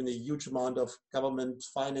that even a huge amount of government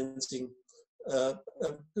financing, a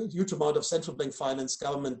huge amount of central bank finance,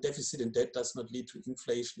 government deficit and debt does not lead to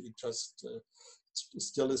inflation. It just is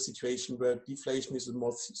still a situation where deflation is a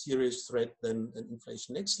more serious threat than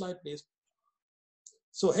inflation. Next slide, please.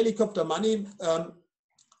 So helicopter money,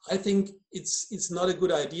 I think it's not a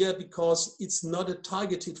good idea because it's not a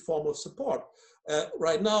targeted form of support.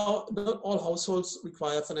 Right now, not all households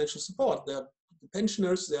require financial support. There are the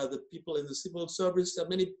pensioners, there are the people in the civil service, there are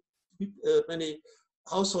many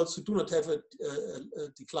households who do not have a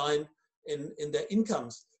decline in their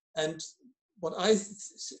incomes. And what I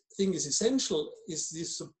think is essential is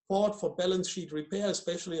this support for balance sheet repair,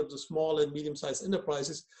 especially of the small and medium-sized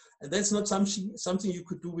enterprises. And that's not something you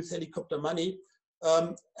could do with helicopter money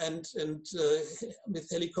and with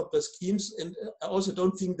helicopter schemes. And I also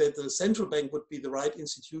don't think that the central bank would be the right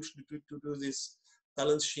institution to do this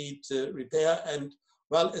balance sheet repair. And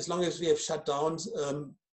well, as long as we have shutdowns,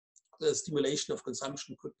 the stimulation of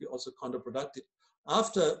consumption could be also counterproductive.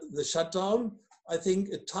 After the shutdown, I think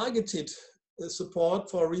a targeted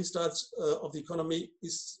support for restarts of the economy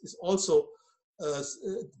is also a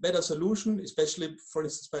better solution, especially, for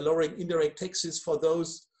instance, by lowering indirect taxes for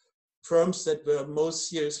those firms that were most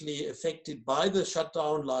seriously affected by the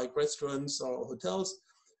shutdown, like restaurants or hotels.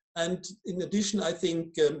 And in addition, I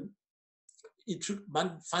think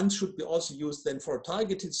funds should be also used then for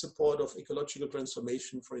targeted support of ecological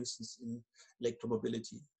transformation, for instance, in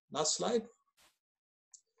electromobility. Last slide.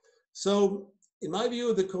 So in my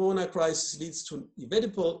view, the Corona crisis leads to an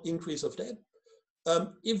inevitable increase of debt.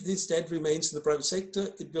 If this debt remains in the private sector,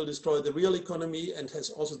 it will destroy the real economy and has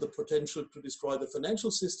also the potential to destroy the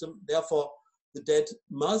financial system. Therefore, the debt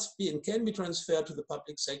must be and can be transferred to the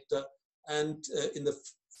public sector. And in the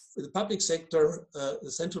public sector,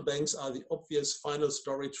 the central banks are the obvious final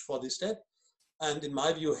storage for this debt. And in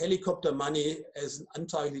my view, helicopter money as an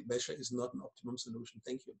untargeted measure is not an optimum solution.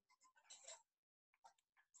 Thank you.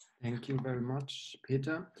 Thank you very much,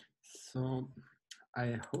 Peter. So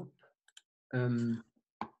I hope, I'm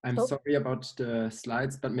sorry about the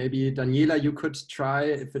slides, but maybe Daniela, you could try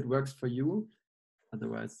if it works for you.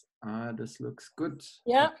 Otherwise, this looks good.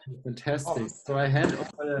 Yeah. Fantastic. So I hand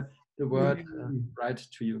over the word right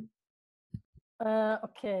to you.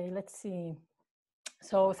 Okay, let's see.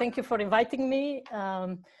 So thank you for inviting me.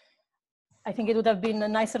 I think it would have been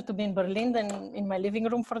nicer to be in Berlin than in my living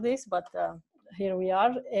room for this, but here we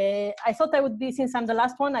are. I thought I would be, since I'm the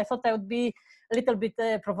last one, I thought I would be a little bit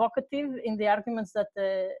provocative in the arguments that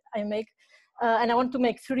I make. And I want to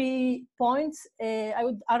make 3 points. I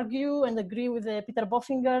would argue and agree with Peter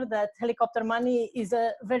Bofinger that helicopter money is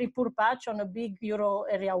a very poor patch on a big euro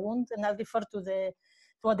area wound. And I'll refer to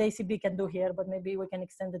what the ECB can do here, but maybe we can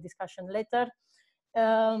extend the discussion later.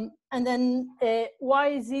 And then why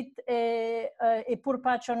is it a poor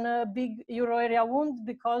patch on a big euro area wound?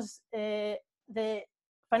 Because the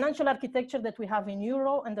financial architecture that we have in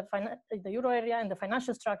euro and the euro area and the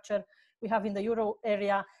financial structure we have in the euro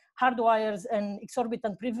area hardwires an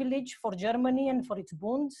exorbitant privilege for Germany and for its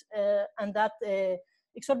bonds, and that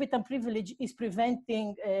exorbitant privilege is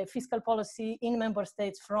preventing fiscal policy in member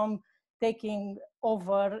states from taking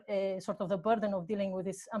over sort of the burden of dealing with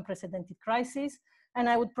this unprecedented crisis. And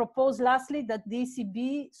I would propose lastly that the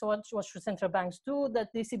ECB, so what should central banks do, that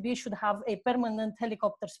the ECB should have a permanent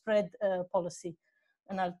helicopter spread policy.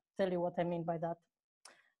 And I'll tell you what I mean by that.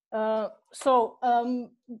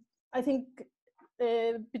 I think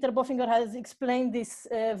Peter Bofinger has explained this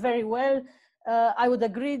very well. I would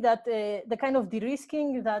agree that the kind of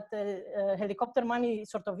de-risking that helicopter money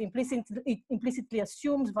sort of implicitly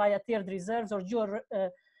assumes via tiered reserves or dual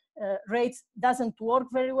rates doesn't work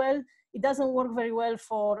very well. It doesn't work very well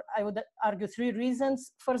for, I would argue, 3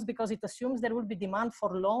 reasons. First, because it assumes there will be demand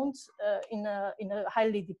for loans in a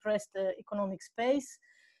highly depressed economic space.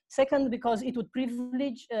 Second, because it would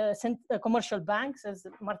privilege commercial banks, as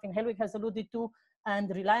Martin Hellwig has alluded to,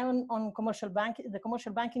 and rely on the commercial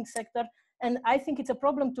banking sector. And I think it's a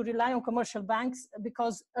problem to rely on commercial banks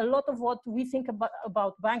because a lot of what we think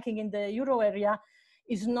about banking in the euro area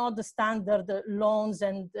is not the standard loans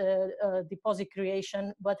and deposit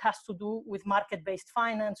creation, but has to do with market-based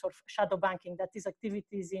finance or shadow banking, that is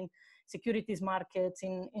activities in securities markets,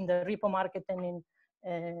 in the repo market and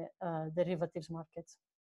in derivatives markets.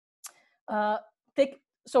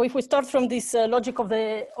 So if we start from this logic of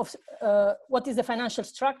what is the financial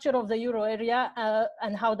structure of the euro area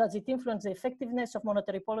and how does it influence the effectiveness of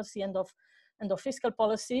monetary policy and of fiscal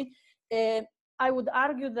policy, I would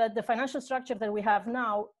argue that the financial structure that we have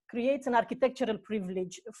now creates an architectural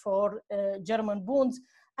privilege for German bonds,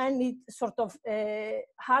 and it sort of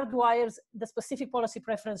hardwires the specific policy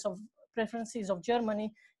preferences of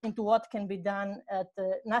Germany into what can be done at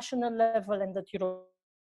the national level and at European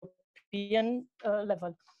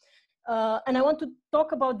level. And I want to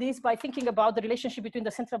talk about this by thinking about the relationship between the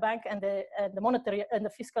central bank and the monetary and the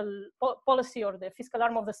fiscal policy or the fiscal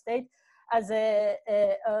arm of the state as a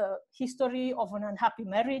history of an unhappy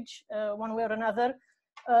marriage, one way or another,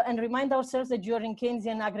 and remind ourselves that during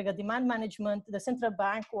Keynesian aggregate demand management, the central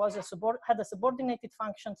bank had a subordinated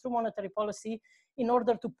function through monetary policy in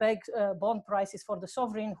order to peg bond prices for the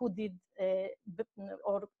sovereign, who did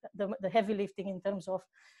the heavy lifting in terms of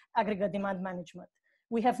aggregate demand management.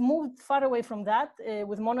 We have moved far away from that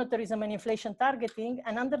with monetarism and inflation targeting,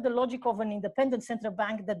 and under the logic of an independent central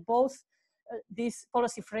bank that both these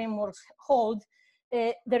policy frameworks hold,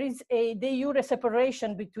 there is a de jure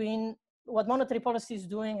separation between what monetary policy is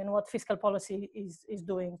doing and what fiscal policy is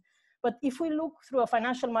doing. But if we look through a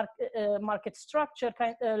financial market structure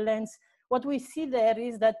lens, what we see there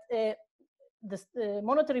is that the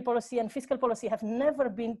monetary policy and fiscal policy have never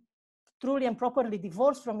been truly and properly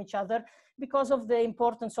divorced from each other because of the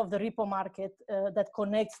importance of the repo market that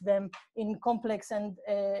connects them in complex and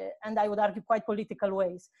I would argue quite political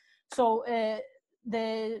ways. So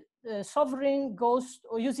the sovereign goes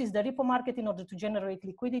or uses the repo market in order to generate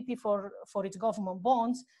liquidity for its government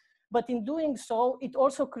bonds. But in doing so, it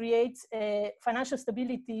also creates financial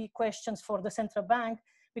stability questions for the central bank,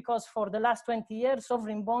 because for the last 20 years,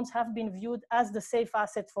 sovereign bonds have been viewed as the safe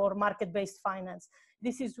asset for market-based finance.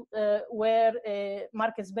 This is where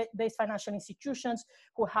market-based financial institutions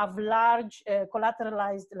who have large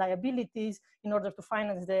collateralized liabilities in order to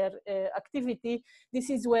finance their activity, this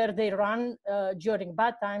is where they run during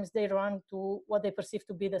bad times. They run to what they perceive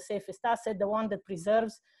to be the safest asset, the one that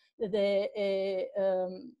preserves the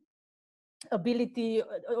ability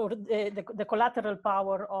or the collateral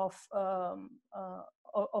power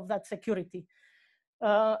of that security.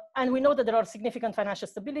 And we know that there are significant financial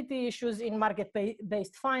stability issues in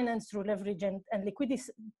market-based finance through leverage and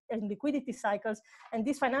liquidity cycles. And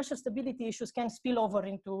these financial stability issues can spill over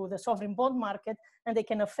into the sovereign bond market, and they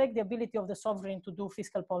can affect the ability of the sovereign to do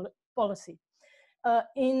fiscal policy.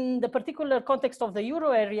 In the particular context of the euro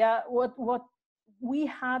area, what we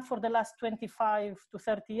had for the last 25 to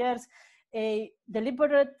 30 years, a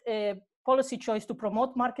deliberate policy choice to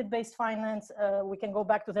promote market-based finance. We can go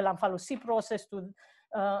back to the Lamfalussy process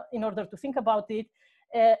in order to think about it.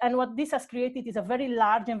 And what this has created is a very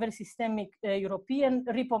large and very systemic European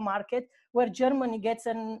repo market, where Germany gets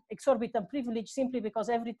an exorbitant privilege simply because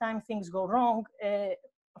every time things go wrong,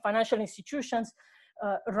 financial institutions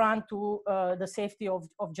run to the safety of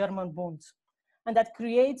German bonds. And that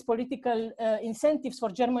creates political incentives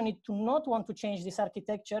for Germany to not want to change this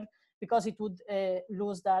architecture, because it would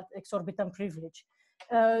lose that exorbitant privilege.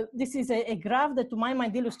 This is a graph that, to my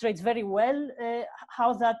mind, illustrates very well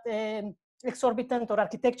how that exorbitant or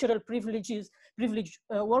architectural privilege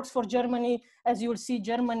works for Germany. As you will see,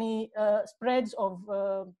 Germany spreads of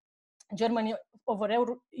Germany over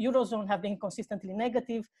Eurozone have been consistently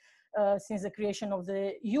negative since the creation of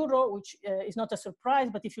the euro, which is not a surprise.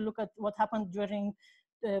 But if you look at what happened during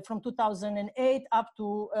from 2008 up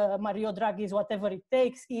to Mario Draghi's Whatever It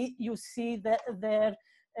Takes, you see that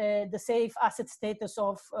the safe asset status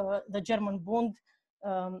of the German Bund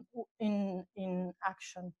in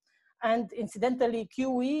action. And incidentally,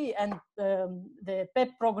 QE and the PEP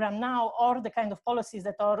program now are the kind of policies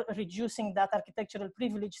that are reducing that architectural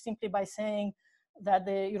privilege simply by saying that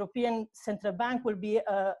the European Central Bank will be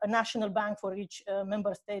a national bank for each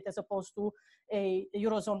member state, as opposed to a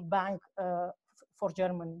Eurozone bank for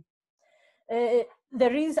Germany.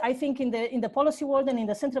 There is, I think, in the policy world and in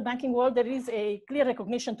the central banking world, there is a clear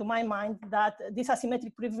recognition, to my mind, that this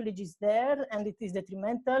asymmetric privilege is there and it is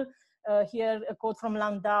detrimental. Here, a quote from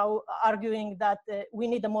Landau arguing that we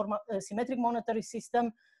need a more symmetric monetary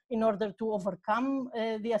system in order to overcome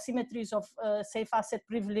the asymmetries of safe asset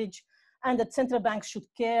privilege, and that central banks should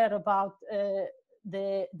care about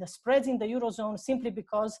the spreads in the Eurozone simply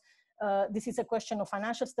because this is a question of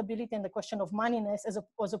financial stability and a question of moneyness as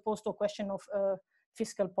opposed to a question of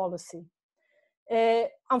fiscal policy.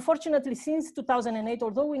 Unfortunately, since 2008,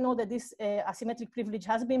 although we know that this asymmetric privilege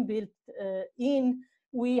has been built in,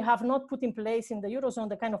 we have not put in place in the Eurozone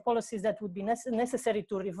the kind of policies that would be necessary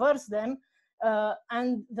to reverse them.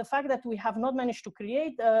 And the fact that we have not managed to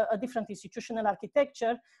create a different institutional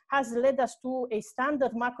architecture has led us to a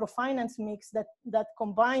standard macro finance mix that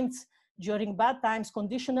combines, during bad times,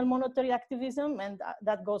 conditional monetary activism, and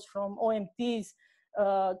that goes from OMTs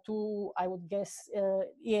to, I would guess,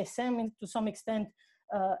 ESM to some extent,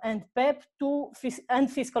 and PEP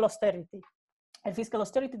and fiscal austerity. And fiscal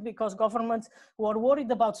austerity because governments who are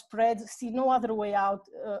worried about spreads see no other way out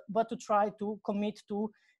but to try to commit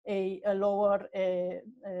to a lower,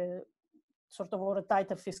 sort of, or a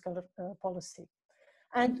tighter fiscal policy.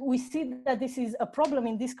 And we see that this is a problem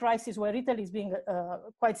in this crisis where Italy is being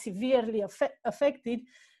quite severely affected,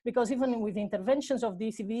 because even with the interventions of the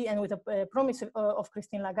ECB and with the promise of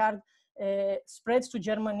Christine Lagarde, spreads to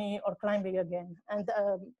Germany are climbing again. And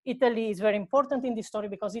Italy is very important in this story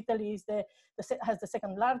because Italy is has the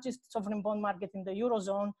second largest sovereign bond market in the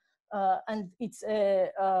Eurozone, and its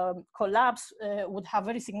collapse would have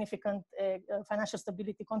very significant financial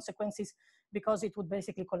stability consequences because it would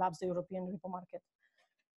basically collapse the European repo market.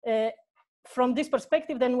 From this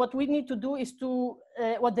perspective, then what we need to do is to,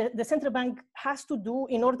 what the central bank has to do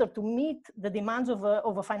in order to meet the demands of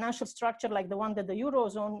a financial structure like the one that the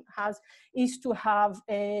Eurozone has, is to have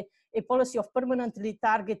a policy of permanently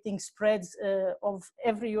targeting spreads of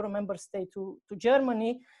every Euro member state to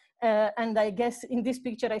Germany. And I guess in this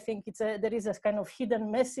picture, I think there is a kind of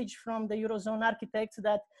hidden message from the Eurozone architects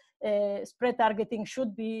that spread targeting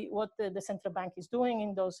should be what the central bank is doing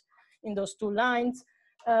in those two lines.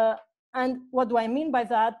 And what do I mean by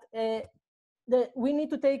that? We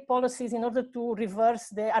need to take policies in order to reverse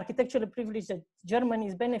the architectural privilege that Germany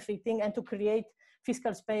is benefiting and to create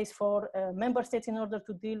fiscal space for member states in order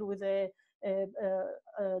to deal with a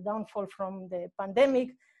downfall from the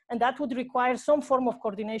pandemic. And that would require some form of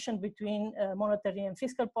coordination between monetary and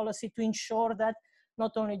fiscal policy to ensure that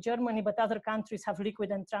not only Germany, but other countries have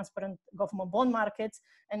liquid and transparent government bond markets.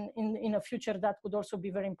 And in a future, that could also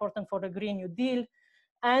be very important for the Green New Deal.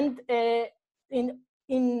 And if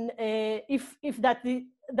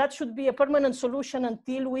that should be a permanent solution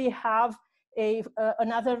until we have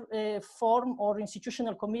another form or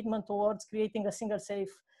institutional commitment towards creating a single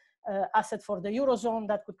safe asset for the Eurozone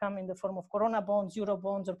that could come in the form of Corona bonds, Euro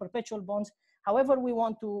bonds, or perpetual bonds. However we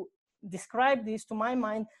want to describe this, to my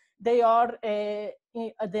mind, they are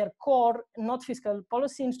at their core not fiscal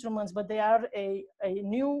policy instruments, but they are a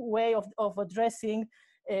new way of addressing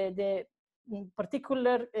the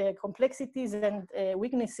particular complexities and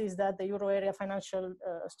weaknesses that the Euro area financial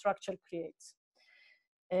structure creates.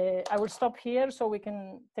 I will stop here so we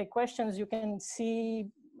can take questions. You can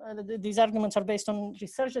see these arguments are based on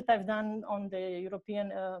research that I've done on the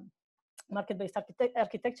European market-based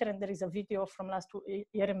architecture, and there is a video from last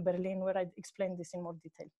year in Berlin where I explained this in more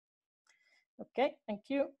detail. Okay, thank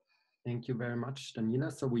you. Thank you very much,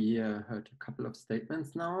 Daniela. So we heard a couple of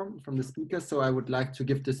statements now from the speakers. So I would like to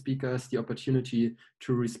give the speakers the opportunity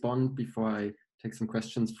to respond before I take some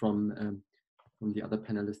questions from the other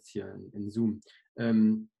panelists here in Zoom.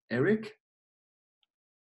 Eric,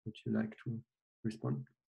 would you like to respond?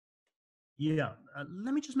 Yeah,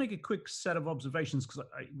 let me just make a quick set of observations,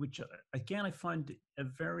 which again, I find a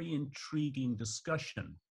very intriguing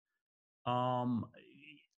discussion. And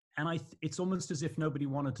it's almost as if nobody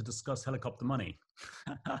wanted to discuss helicopter money.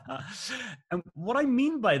 And what I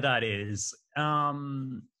mean by that is,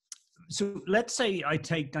 so let's say I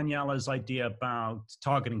take Daniela's idea about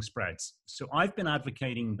targeting spreads. So I've been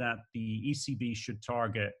advocating that the ECB should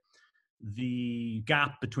target the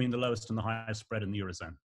gap between the lowest and the highest spread in the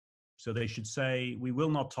Eurozone. So they should say, we will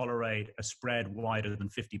not tolerate a spread wider than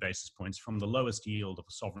 50 basis points from the lowest yield of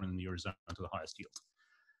a sovereign in the Eurozone to the highest yield.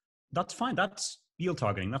 That's fine. That's yield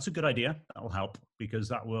targeting. That's a good idea. That will help because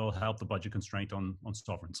that will help the budget constraint on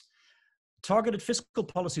sovereigns. Targeted fiscal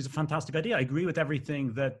policy is a fantastic idea. I agree with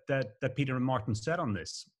everything that Peter and Martin said on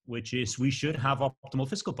this, which is we should have optimal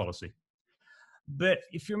fiscal policy. But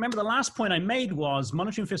if you remember, the last point I made was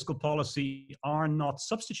monetary and fiscal policy are not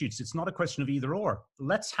substitutes. It's not a question of either or.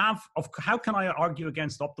 How can I argue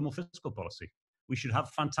against optimal fiscal policy? We should have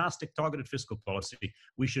fantastic targeted fiscal policy.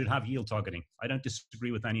 We should have yield targeting. I don't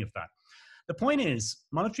disagree with any of that. The point is,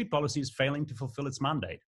 monetary policy is failing to fulfill its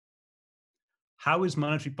mandate. How is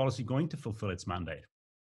monetary policy going to fulfill its mandate?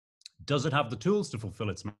 Does it have the tools to fulfill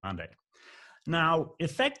its mandate? Now,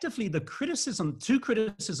 effectively, two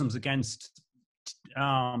criticisms against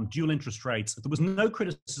dual interest rates. There was no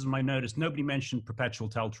criticism I noticed. Nobody mentioned perpetual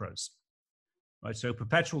TLTROs. Right, so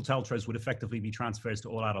perpetual TLTROs would effectively be transfers to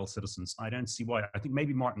all adult citizens. I don't see why. I think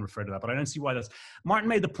maybe Martin referred to that, but I don't see why that's. Martin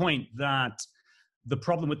made the point that the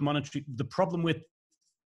problem with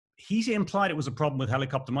he implied it was a problem with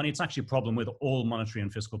helicopter money. It's actually a problem with all monetary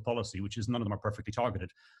and fiscal policy, which is none of them are perfectly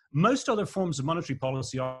targeted. Most other forms of monetary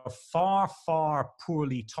policy are far, far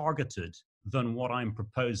poorly targeted than what I'm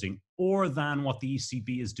proposing, or than what the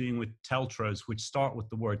ECB is doing with TLTROs, which start with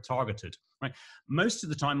the word targeted. Right? Most of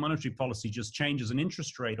the time, monetary policy just changes an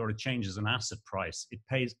interest rate or it changes an asset price. It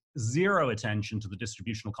pays zero attention to the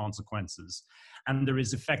distributional consequences, and there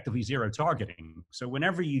is effectively zero targeting. So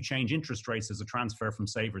whenever you change interest rates, there's a transfer from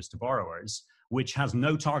savers to borrowers, which has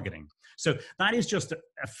no targeting. So that is just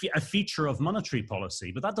a feature of monetary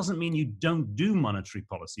policy, but that doesn't mean you don't do monetary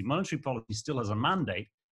policy. Monetary policy still has a mandate,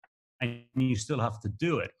 and you still have to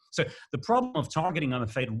do it. So the problem of targeting, I'm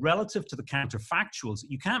afraid, relative to the counterfactuals,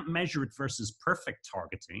 you can't measure it versus perfect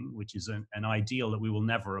targeting, which is an ideal that we will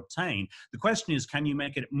never obtain. The question is, can you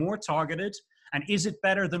make it more targeted? And is it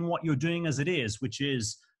better than what you're doing as it is, which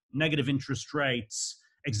is negative interest rates,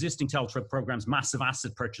 existing TLTRO programs, massive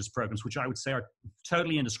asset purchase programs, which I would say are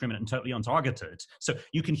totally indiscriminate and totally untargeted. So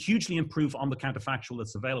you can hugely improve on the counterfactual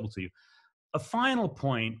that's available to you. A final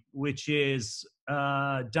point, which is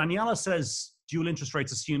Daniela says dual interest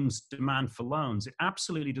rates assumes demand for loans. It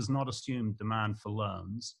absolutely does not assume demand for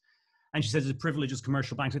loans. And she says it privileges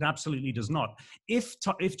commercial banks. It absolutely does not. If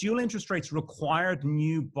dual interest rates required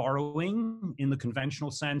new borrowing in the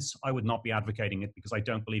conventional sense, I would not be advocating it because I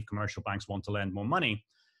don't believe commercial banks want to lend more money.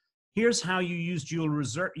 here's how you use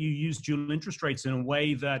dual interest rates in a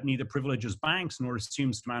way that neither privileges banks nor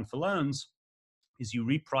assumes demand for loans, is you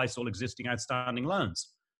reprice all existing outstanding loans.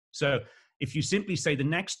 So if you simply say the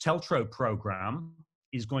next TLTRO program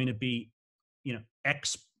is going to be,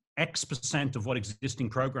 X percent of what existing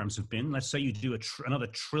programs have been, let's say you do another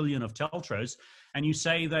trillion of TLTROs, and you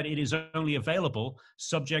say that it is only available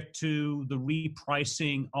subject to the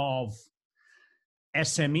repricing of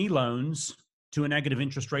SME loans to a negative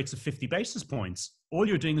interest rates of 50 basis points. All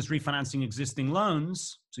you're doing is refinancing existing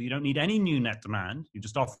loans, so you don't need any new net demand. You're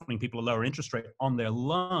just offering people a lower interest rate on their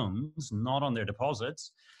loans, not on their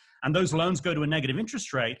deposits. And those loans go to a negative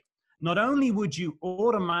interest rate. Not only would you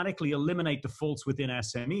automatically eliminate defaults within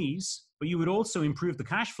SMEs, but you would also improve the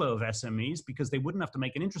cash flow of SMEs because they wouldn't have to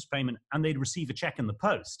make an interest payment and they'd receive a check in the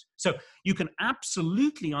post. So you can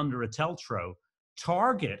absolutely, under a TLTRO,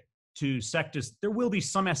 target to sectors. There will be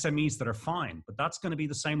some SMEs that are fine, but that's going to be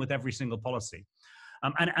the same with every single policy.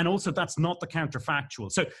 And also that's not the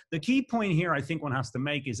counterfactual. So the key point here I think one has to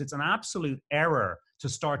make is it's an absolute error to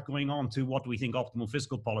start going on to what do we think optimal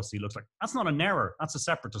fiscal policy looks like. That's not an error, that's a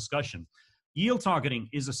separate discussion. Yield targeting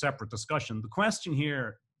is a separate discussion. The question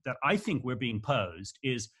here that I think we're being posed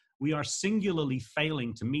is we are singularly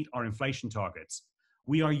failing to meet our inflation targets.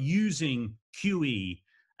 We are using QE,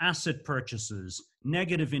 asset purchases,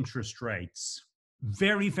 negative interest rates,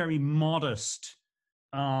 very, very modest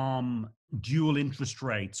dual interest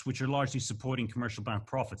rates, which are largely supporting commercial bank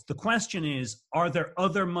profits. The question is, are there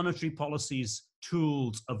other monetary policies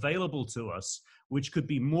tools available to us which could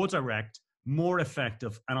be more direct, more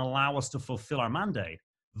effective, and allow us to fulfill our mandate?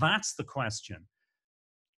 That's the question.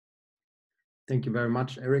 Thank you very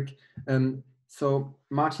much, Eric. So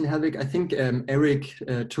Martin, Hellwig, I think Eric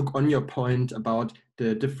took on your point about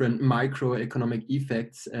the different microeconomic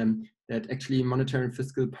effects, that actually monetary and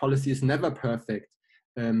fiscal policy is never perfect,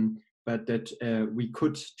 but that we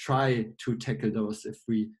could try to tackle those if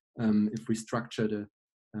we structure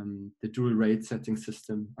the dual rate setting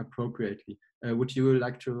system appropriately. Would you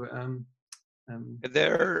like to?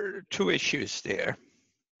 There are two issues there.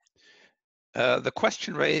 The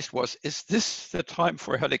question raised was, is this the time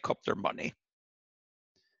for helicopter money?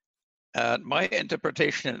 And my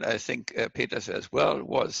interpretation, and I think Peter's as well,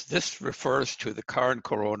 was this refers to the current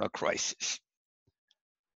corona crisis.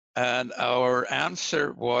 And our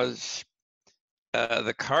answer was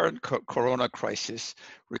the current corona crisis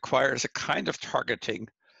requires a kind of targeting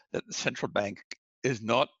that the central bank is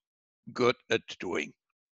not good at doing.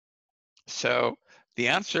 So the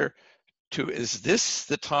answer to, is this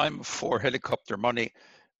the time for helicopter money,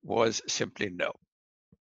 was simply no.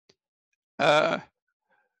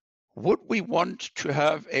 Would we want to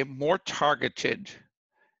have a more targeted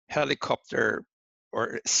helicopter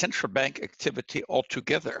or central bank activity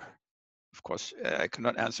altogether? Of course, I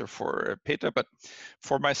cannot answer for Peter, but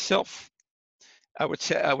for myself, I would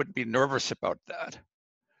say I would be nervous about that.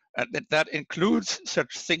 And that includes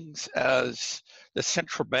such things as the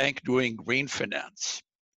central bank doing green finance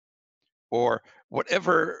or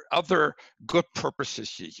whatever other good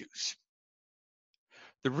purposes you use.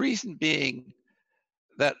 The reason being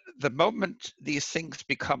that the moment these things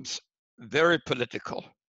becomes very political,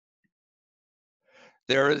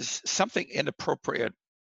 there is something inappropriate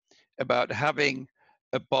about having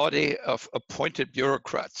a body of appointed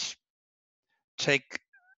bureaucrats take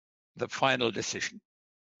the final decision.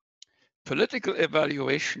 Political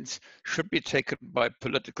evaluations should be taken by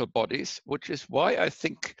political bodies, which is why I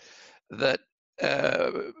think that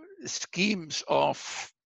schemes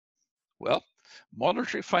of, well,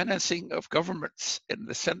 monetary financing of governments, in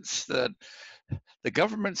the sense that the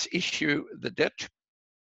governments issue the debt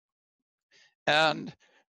and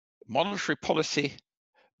monetary policy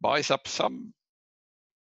buys up some,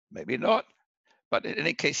 maybe not, but in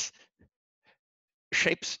any case,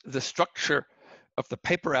 shapes the structure of the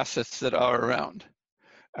paper assets that are around.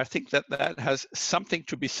 I think that that has something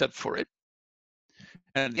to be said for it.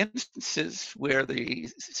 And instances where the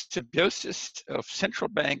symbiosis of central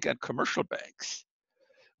bank and commercial banks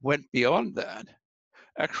went beyond that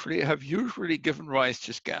actually have usually given rise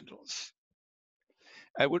to scandals.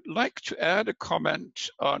 I would like to add a comment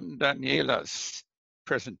on Daniela's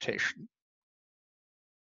presentation.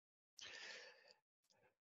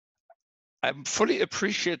 I'm fully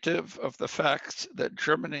appreciative of the fact that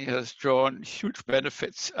Germany has drawn huge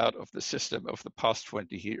benefits out of the system of the past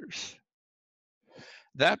 20 years.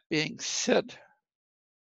 That being said,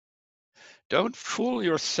 don't fool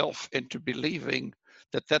yourself into believing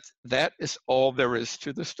that that is all there is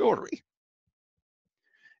to the story.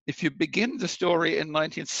 If you begin the story in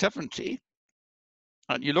 1970,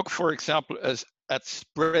 and you look, for example, at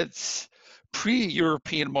spreads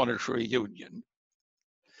pre-European Monetary Union,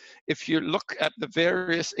 if you look at the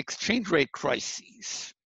various exchange rate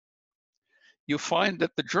crises, you find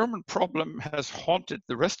that the German problem has haunted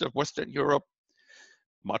the rest of Western Europe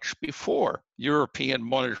much before European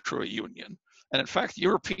Monetary Union. And in fact,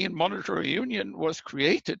 European Monetary Union was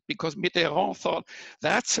created because Mitterrand thought,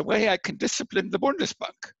 that's the way I can discipline the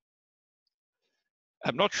Bundesbank.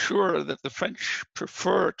 I'm not sure that the French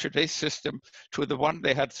prefer today's system to the one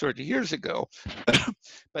they had 30 years ago,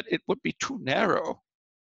 but it would be too narrow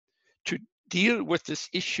to deal with this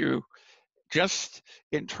issue just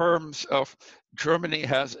in terms of Germany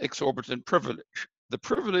has exorbitant privilege. The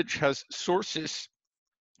privilege has sources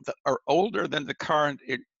that are older than the current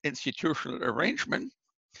institutional arrangement,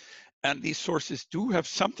 and these sources do have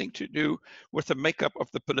something to do with the makeup of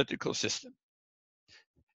the political system.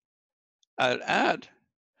 I'll add,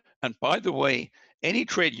 and by the way, any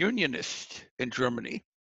trade unionist in Germany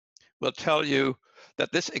will tell you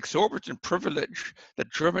that this exorbitant privilege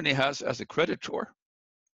that Germany has as a creditor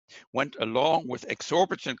went along with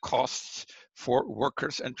exorbitant costs for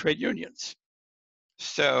workers and trade unions.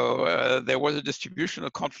 So there was a distributional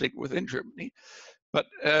conflict within Germany, but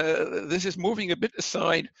this is moving a bit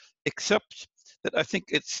aside, except that I think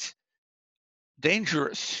it's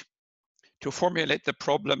dangerous to formulate the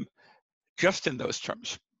problem just in those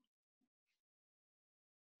terms.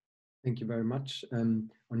 Thank you very much. On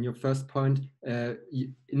your first point,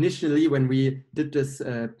 initially when we did this,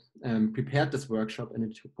 prepared this workshop, and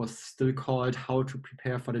it was still called How to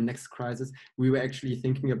Prepare for the Next Crisis, we were actually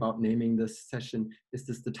thinking about naming this session, Is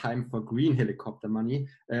This the Time for Green Helicopter Money?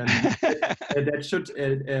 That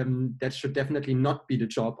should definitely not be the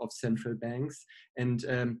job of central banks. And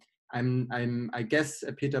I guess,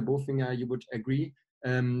 Peter Bofinger, you would agree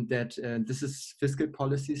that this is fiscal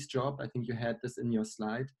policy's job. I think you had this in your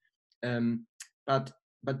slide.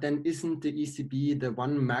 But then isn't the ECB the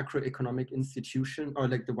one macroeconomic institution, or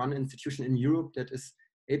like the one institution in Europe that is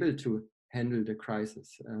able to handle the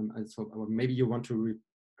crisis? And so maybe you want to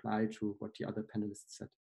reply to what the other panelists said.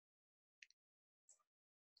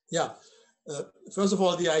 Yeah, first of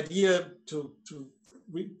all, the idea to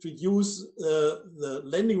use the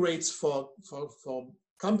lending rates for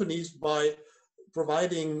companies by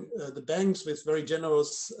providing the banks with very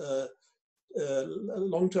generous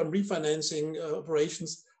long-term refinancing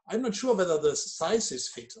operations, I'm not sure whether the sizes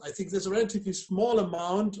fit. I think there's a relatively small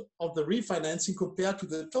amount of the refinancing compared to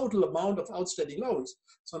the total amount of outstanding loans.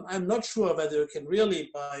 So I'm not sure whether you can really,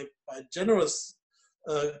 by generous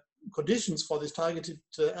conditions for these targeted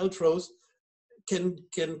LTROs,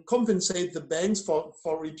 can compensate the banks for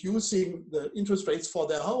reducing the interest rates for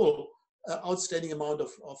their whole outstanding amount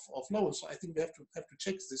of loans. So I think we have to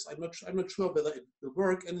check this. I'm not sure whether it will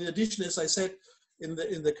work. And in addition, as I said, in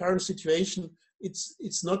the current situation,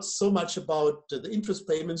 it's not so much about the interest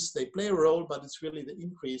payments. They play a role, but it's really the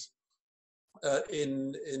increase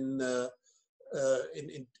in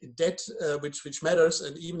debt which matters.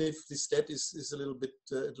 And even if this debt is a little bit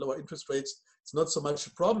at lower interest rates, it's not so much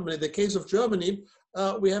a problem. In the case of Germany,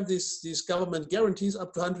 we have these government guarantees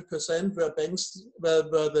up to 100%, where banks, where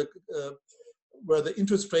the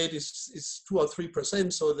interest rate is 2 or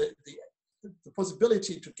 3%. So the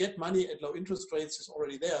possibility to get money at low interest rates is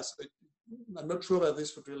already there. So I'm not sure whether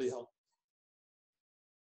this would really help.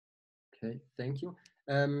 Okay, thank you.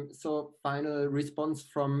 So final response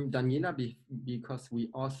from Daniela, because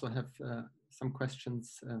we also have some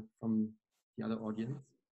questions from the other audience.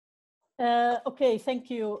 Okay,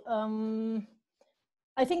 thank you.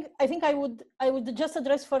 I think I would just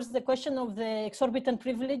address first the question of the exorbitant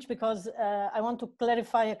privilege, because I want to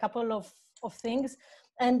clarify a couple of things.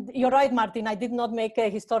 And you're right, Martin, I did not make a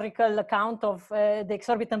historical account of the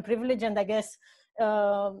exorbitant privilege, and I guess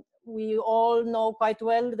we all know quite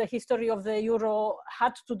well the history of the euro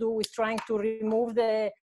had to do with trying to remove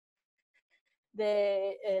the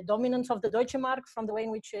dominance of the Deutsche Mark from the way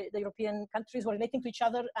in which the European countries were relating to each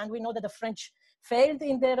other. And we know that the French failed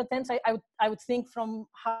in their attempts. I would think from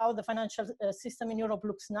how the financial system in Europe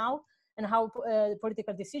looks now and how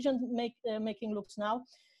political decision making looks now.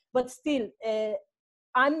 But still,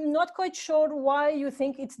 I'm not quite sure why you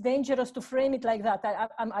think it's dangerous to frame it like that.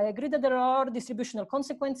 I agree that there are distributional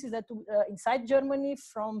consequences that inside Germany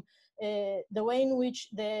from the way in which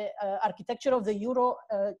the architecture of the euro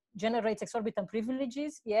generates exorbitant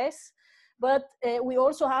privileges, yes. But we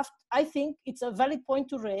also have, I think it's a valid point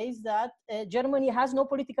to raise that Germany has no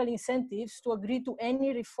political incentives to agree to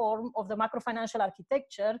any reform of the macro-financial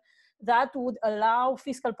architecture that would allow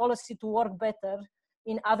fiscal policy to work better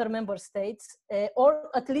in other member states, or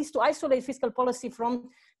at least to isolate fiscal policy from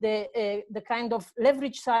the kind of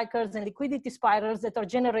leverage cycles and liquidity spirals that are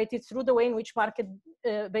generated through the way in which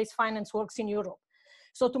market-based finance works in Europe.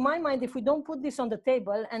 So to my mind, if we don't put this on the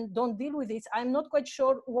table and don't deal with this, I'm not quite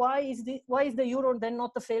sure why is the euro then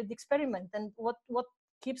not a failed experiment, and what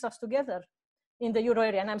keeps us together in the euro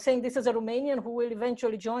area. And I'm saying this as a Romanian who will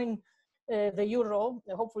eventually join the euro,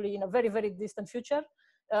 hopefully in a very, very distant future.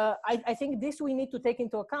 I think this we need to take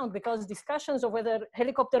into account, because discussions of whether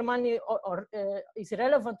helicopter money is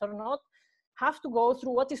relevant or not have to go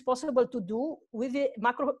through what is possible to do with the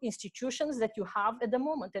macro institutions that you have at the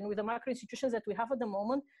moment. And with the macro institutions that we have at the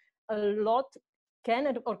moment, a lot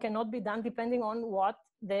can or cannot be done depending on what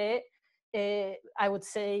I would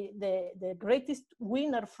say the greatest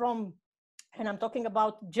winner from, and I'm talking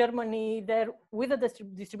about Germany there with the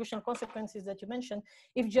distributional consequences that you mentioned.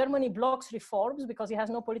 If Germany blocks reforms because it has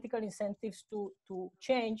no political incentives to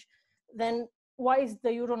change, then why is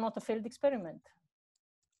the euro not a failed experiment?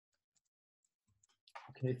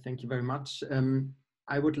 Okay, thank you very much.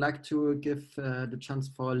 I would like to give the chance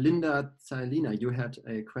for Linda Zailina. You had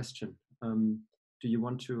a question. Would you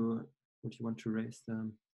want to raise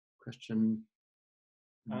the question?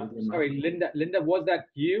 Sorry, Linda, was that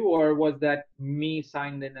you or was that me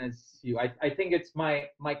signed in as you? I think it's my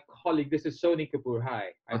colleague. This is Soni Kapoor.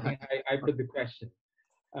 Hi. I think I put the question,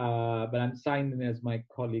 but I'm signed in as my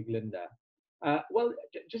colleague Linda. Well,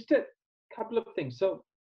 just a couple of things. So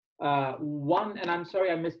one, and I'm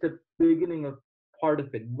sorry I missed the beginning of part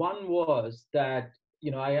of it. One was that,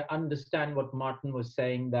 I understand what Martin was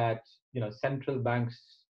saying, that, central banks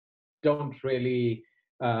don't really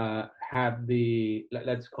have the,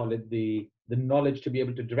 let's call it the knowledge to be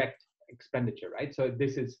able to direct expenditure, right? So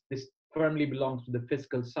this firmly belongs to the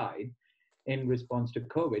fiscal side in response to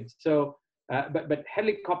COVID. So, but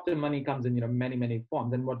helicopter money comes in, many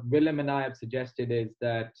forms. And what Willem and I have suggested is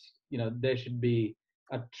that, there should be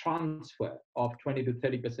a transfer of 20 to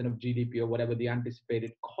 30% of GDP or whatever the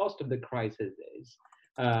anticipated cost of the crisis is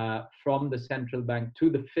from the central bank to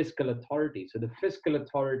the fiscal authority. So the fiscal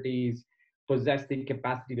authorities possess the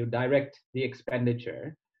capacity to direct the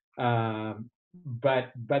expenditure,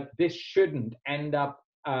 but this shouldn't end up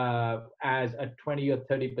as a 20 or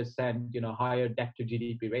 30% higher debt to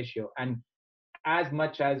GDP ratio. And as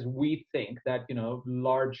much as we think that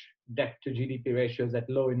large debt to GDP ratios at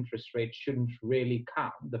low interest rates shouldn't really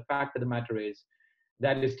count, the fact of the matter is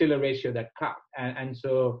that is still a ratio that counts. And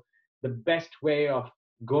so the best way of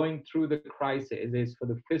going through the crisis is for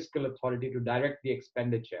the fiscal authority to direct the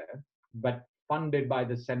expenditure, but funded by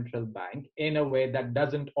the central bank in a way that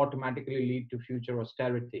doesn't automatically lead to future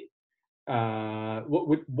austerity.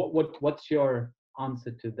 What's your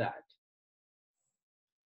answer to that?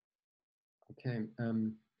 Okay,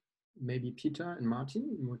 maybe Peter and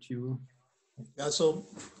Martin, would you? Yeah, so,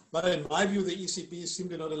 but in my view, the ECB is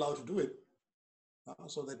simply not allowed to do it.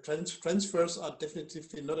 So the transfers are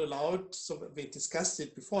definitively not allowed. So we discussed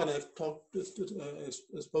it before, and I've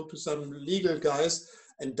spoke to some legal guys,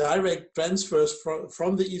 and direct transfers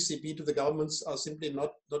from the ECB to the governments are simply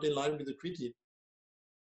not in line with the treaty.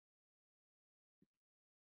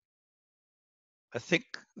 I think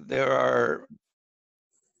there are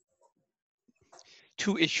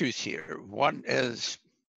two issues here. One is,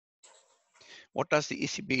 what does the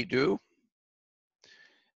ECB do?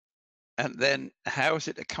 And then how is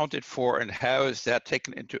it accounted for, and how is that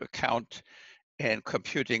taken into account in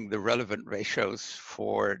computing the relevant ratios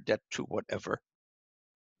for debt to whatever?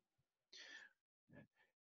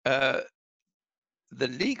 The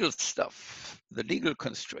legal stuff, the legal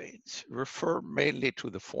constraints, refer mainly to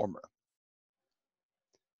the former.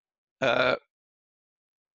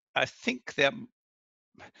 I think they're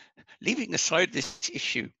leaving aside this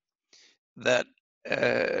issue that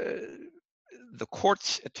the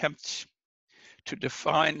court's attempts to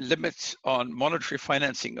define limits on monetary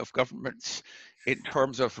financing of governments in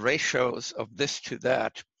terms of ratios of this to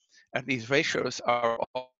that, and these ratios are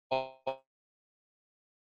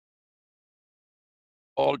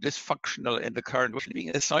all dysfunctional in the current version.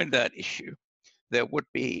 Being assigned that issue, there would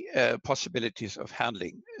be possibilities of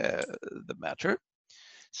handling the matter.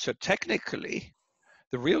 So technically,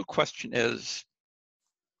 the real question is,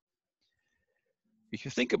 if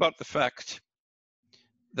you think about the fact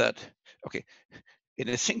that, okay, in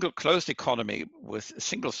a single closed economy with a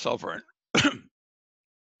single sovereign,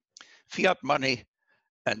 fiat money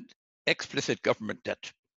and explicit government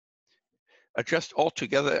debt are just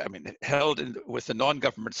altogether, held with the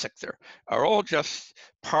non-government sector, are all just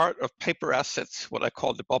part of paper assets, what I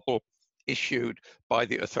call the bubble, issued by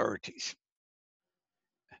the authorities.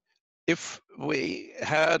 If we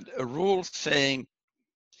had a rule saying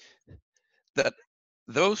that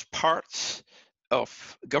those parts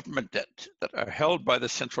of government debt that are held by the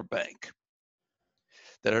central bank,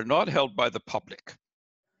 that are not held by the public,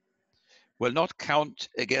 will not count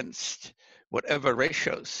against whatever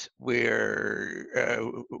ratios we're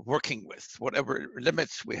working with, whatever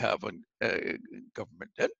limits we have on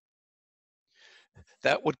government debt,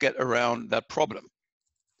 that would get around that problem.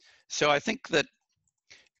 So I think that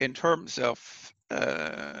in terms of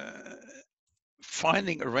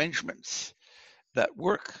finding arrangements that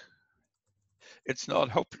work, it's not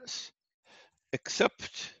hopeless,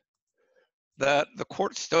 except that the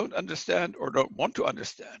courts don't understand or don't want to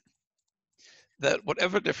understand that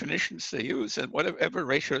whatever definitions they use and whatever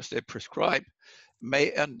ratios they prescribe may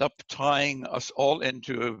end up tying us all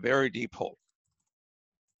into a very deep hole.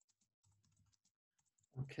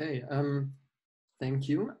 Okay, thank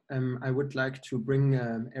you. I would like to bring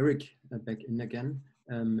Eric back in again,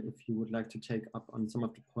 if he would like to take up on some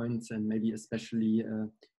of the points, and maybe especially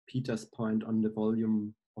Peter's point on the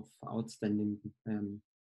volume of outstanding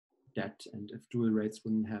debt, and if dual rates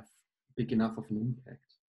wouldn't have big enough of an impact.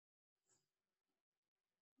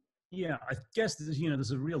 Yeah, I guess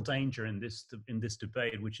there's a real danger in this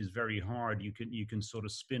debate, which is very hard. You can sort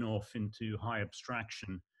of spin off into high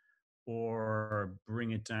abstraction, or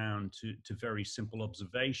bring it down to very simple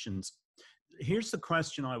observations. Here's the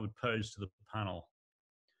question I would pose to the panel: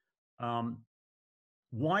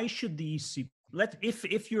 why should the ECB?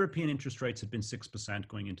 If European interest rates had been 6%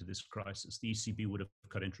 going into this crisis, the ECB would have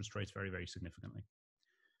cut interest rates very, very significantly.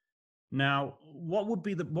 Now, what would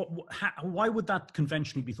be why would that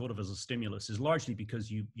conventionally be thought of as a stimulus? Is largely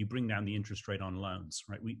because you bring down the interest rate on loans,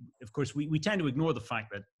 right? Of course, we tend to ignore the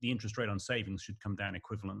fact that the interest rate on savings should come down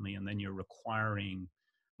equivalently, and then you're requiring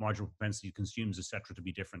marginal propensity to consume, et cetera, to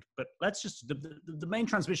be different. But let's just, the main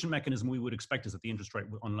transmission mechanism we would expect is that the interest rate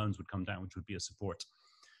on loans would come down, which would be a support.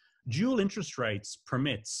 Dual interest rates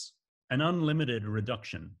permits an unlimited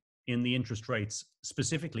reduction in the interest rates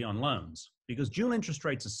specifically on loans, because dual interest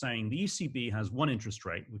rates is saying the ECB has one interest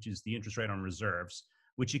rate, which is the interest rate on reserves,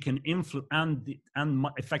 which it can influence and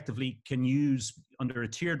effectively can use under a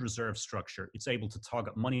tiered reserve structure. It's able to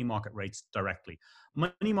target money market rates directly.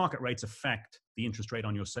 Money market rates affect the interest rate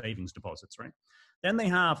on your savings deposits, right? Then they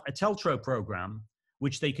have a TLTRO program,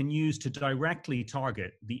 which they can use to directly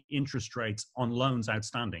target the interest rates on loans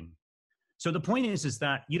outstanding. So the point is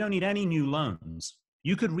that you don't need any new loans.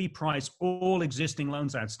 You could reprice all existing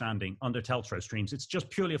loans outstanding under TLTRO streams. It's just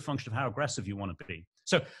purely a function of how aggressive you want to be.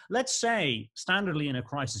 So let's say, standardly in a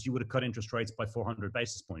crisis, you would have cut interest rates by 400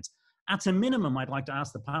 basis points. At a minimum, I'd like to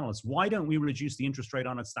ask the panelists, why don't we reduce the interest rate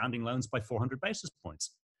on outstanding loans by 400 basis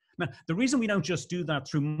points? Now, the reason we don't just do that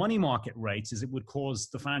through money market rates is it would cause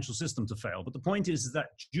the financial system to fail. But the point is that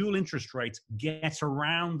dual interest rates get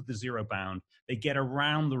around the zero bound. They get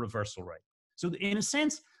around the reversal rate. So in a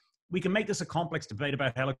sense, we can make this a complex debate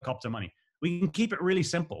about helicopter money. We can keep it really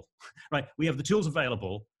simple, right? We have the tools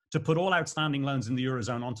available to put all outstanding loans in the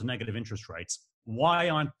Eurozone onto negative interest rates. Why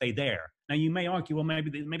aren't they there? Now, you may argue, well, maybe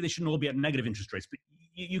they shouldn't all be at negative interest rates, but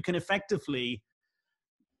you can effectively,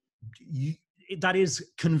 that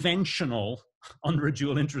is conventional under a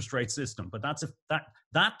dual interest rate system. But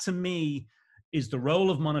that to me is the role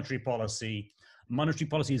of monetary policy. Monetary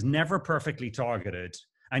policy is never perfectly targeted.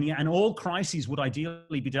 And all crises would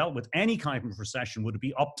ideally be dealt with. Any kind of recession would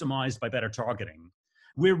be optimized by better targeting.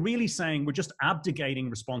 We're really saying we're just abdicating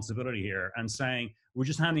responsibility here and saying we're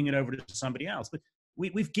just handing it over to somebody else. But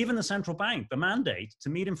we've given the central bank the mandate to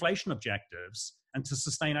meet inflation objectives and to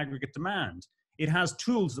sustain aggregate demand. It has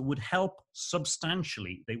tools that would help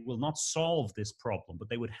substantially. They will not solve this problem, but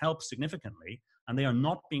they would help significantly, and they are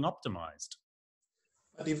not being optimized.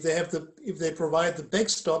 But if they provide the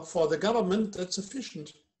backstop for the government, that's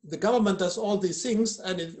sufficient. The government does all these things,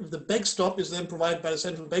 and if the backstop is then provided by the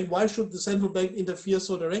central bank, why should the central bank interfere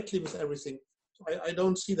so directly with everything? I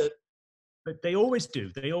don't see that. But they always do.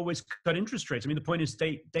 They always cut interest rates. I mean, the point is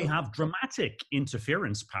they have dramatic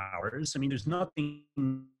interference powers. I mean, there's nothing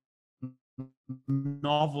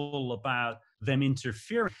novel about them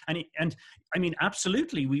interfering. And I mean,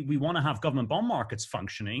 absolutely, we want to have government bond markets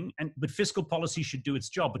functioning, but fiscal policy should do its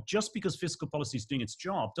job. But just because fiscal policy is doing its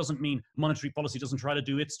job doesn't mean monetary policy doesn't try to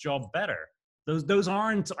do its job better. Those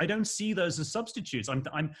aren't, I don't see those as substitutes. I'm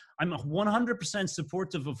 100%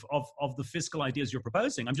 supportive of the fiscal ideas you're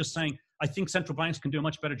proposing. I'm just saying, I think central banks can do a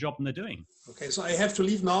much better job than they're doing. Okay, so I have to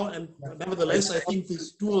leave now, and nevertheless, I think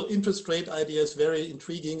this dual interest rate idea is very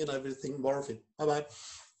intriguing, and I will think more of it. Bye-bye.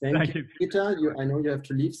 Thank you, Peter. I know you have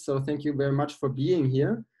to leave, so thank you very much for being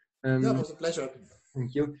here. Yeah, it was a pleasure.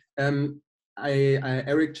 Thank you.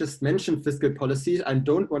 Eric just mentioned fiscal policy. I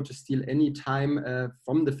don't want to steal any time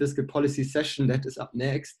from the fiscal policy session that is up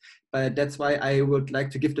next, but that's why I would like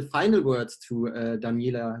to give the final words to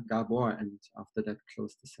Daniela, Gabor, and after that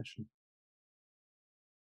close the session,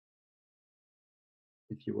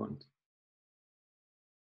 if you want.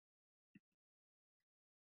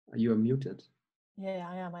 You are muted. Yeah,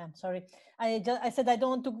 I am. Sorry. I said I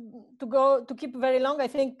don't want to keep very long. I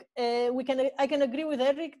think I can agree with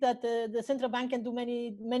Eric that the central bank can do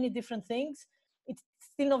many different things. It's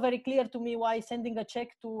still not very clear to me why sending a check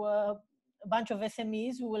to a bunch of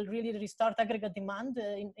SMEs who will really restart aggregate demand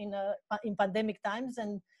in pandemic times.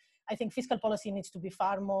 And I think fiscal policy needs to be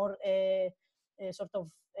far more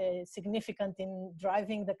significant in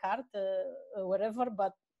driving the cart wherever.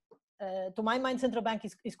 But to my mind, central bank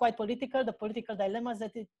is quite political. The political dilemmas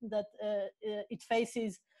that it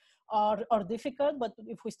faces are difficult. But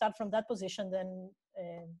if we start from that position, then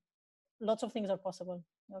lots of things are possible.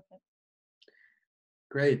 Okay.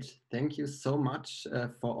 Great. Thank you so much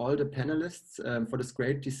for all the panelists for this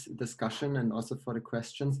great discussion and also for the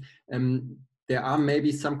questions. There are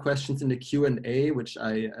maybe some questions in the Q&A which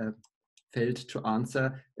I failed to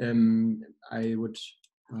answer. I would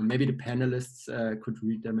maybe the panelists could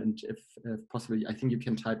read them, and if possible, I think you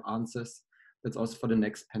can type answers. That's also for the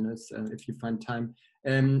next panels if you find time.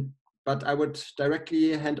 But I would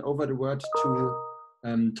directly hand over the word to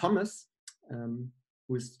Thomas,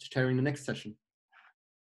 who is chairing the next session.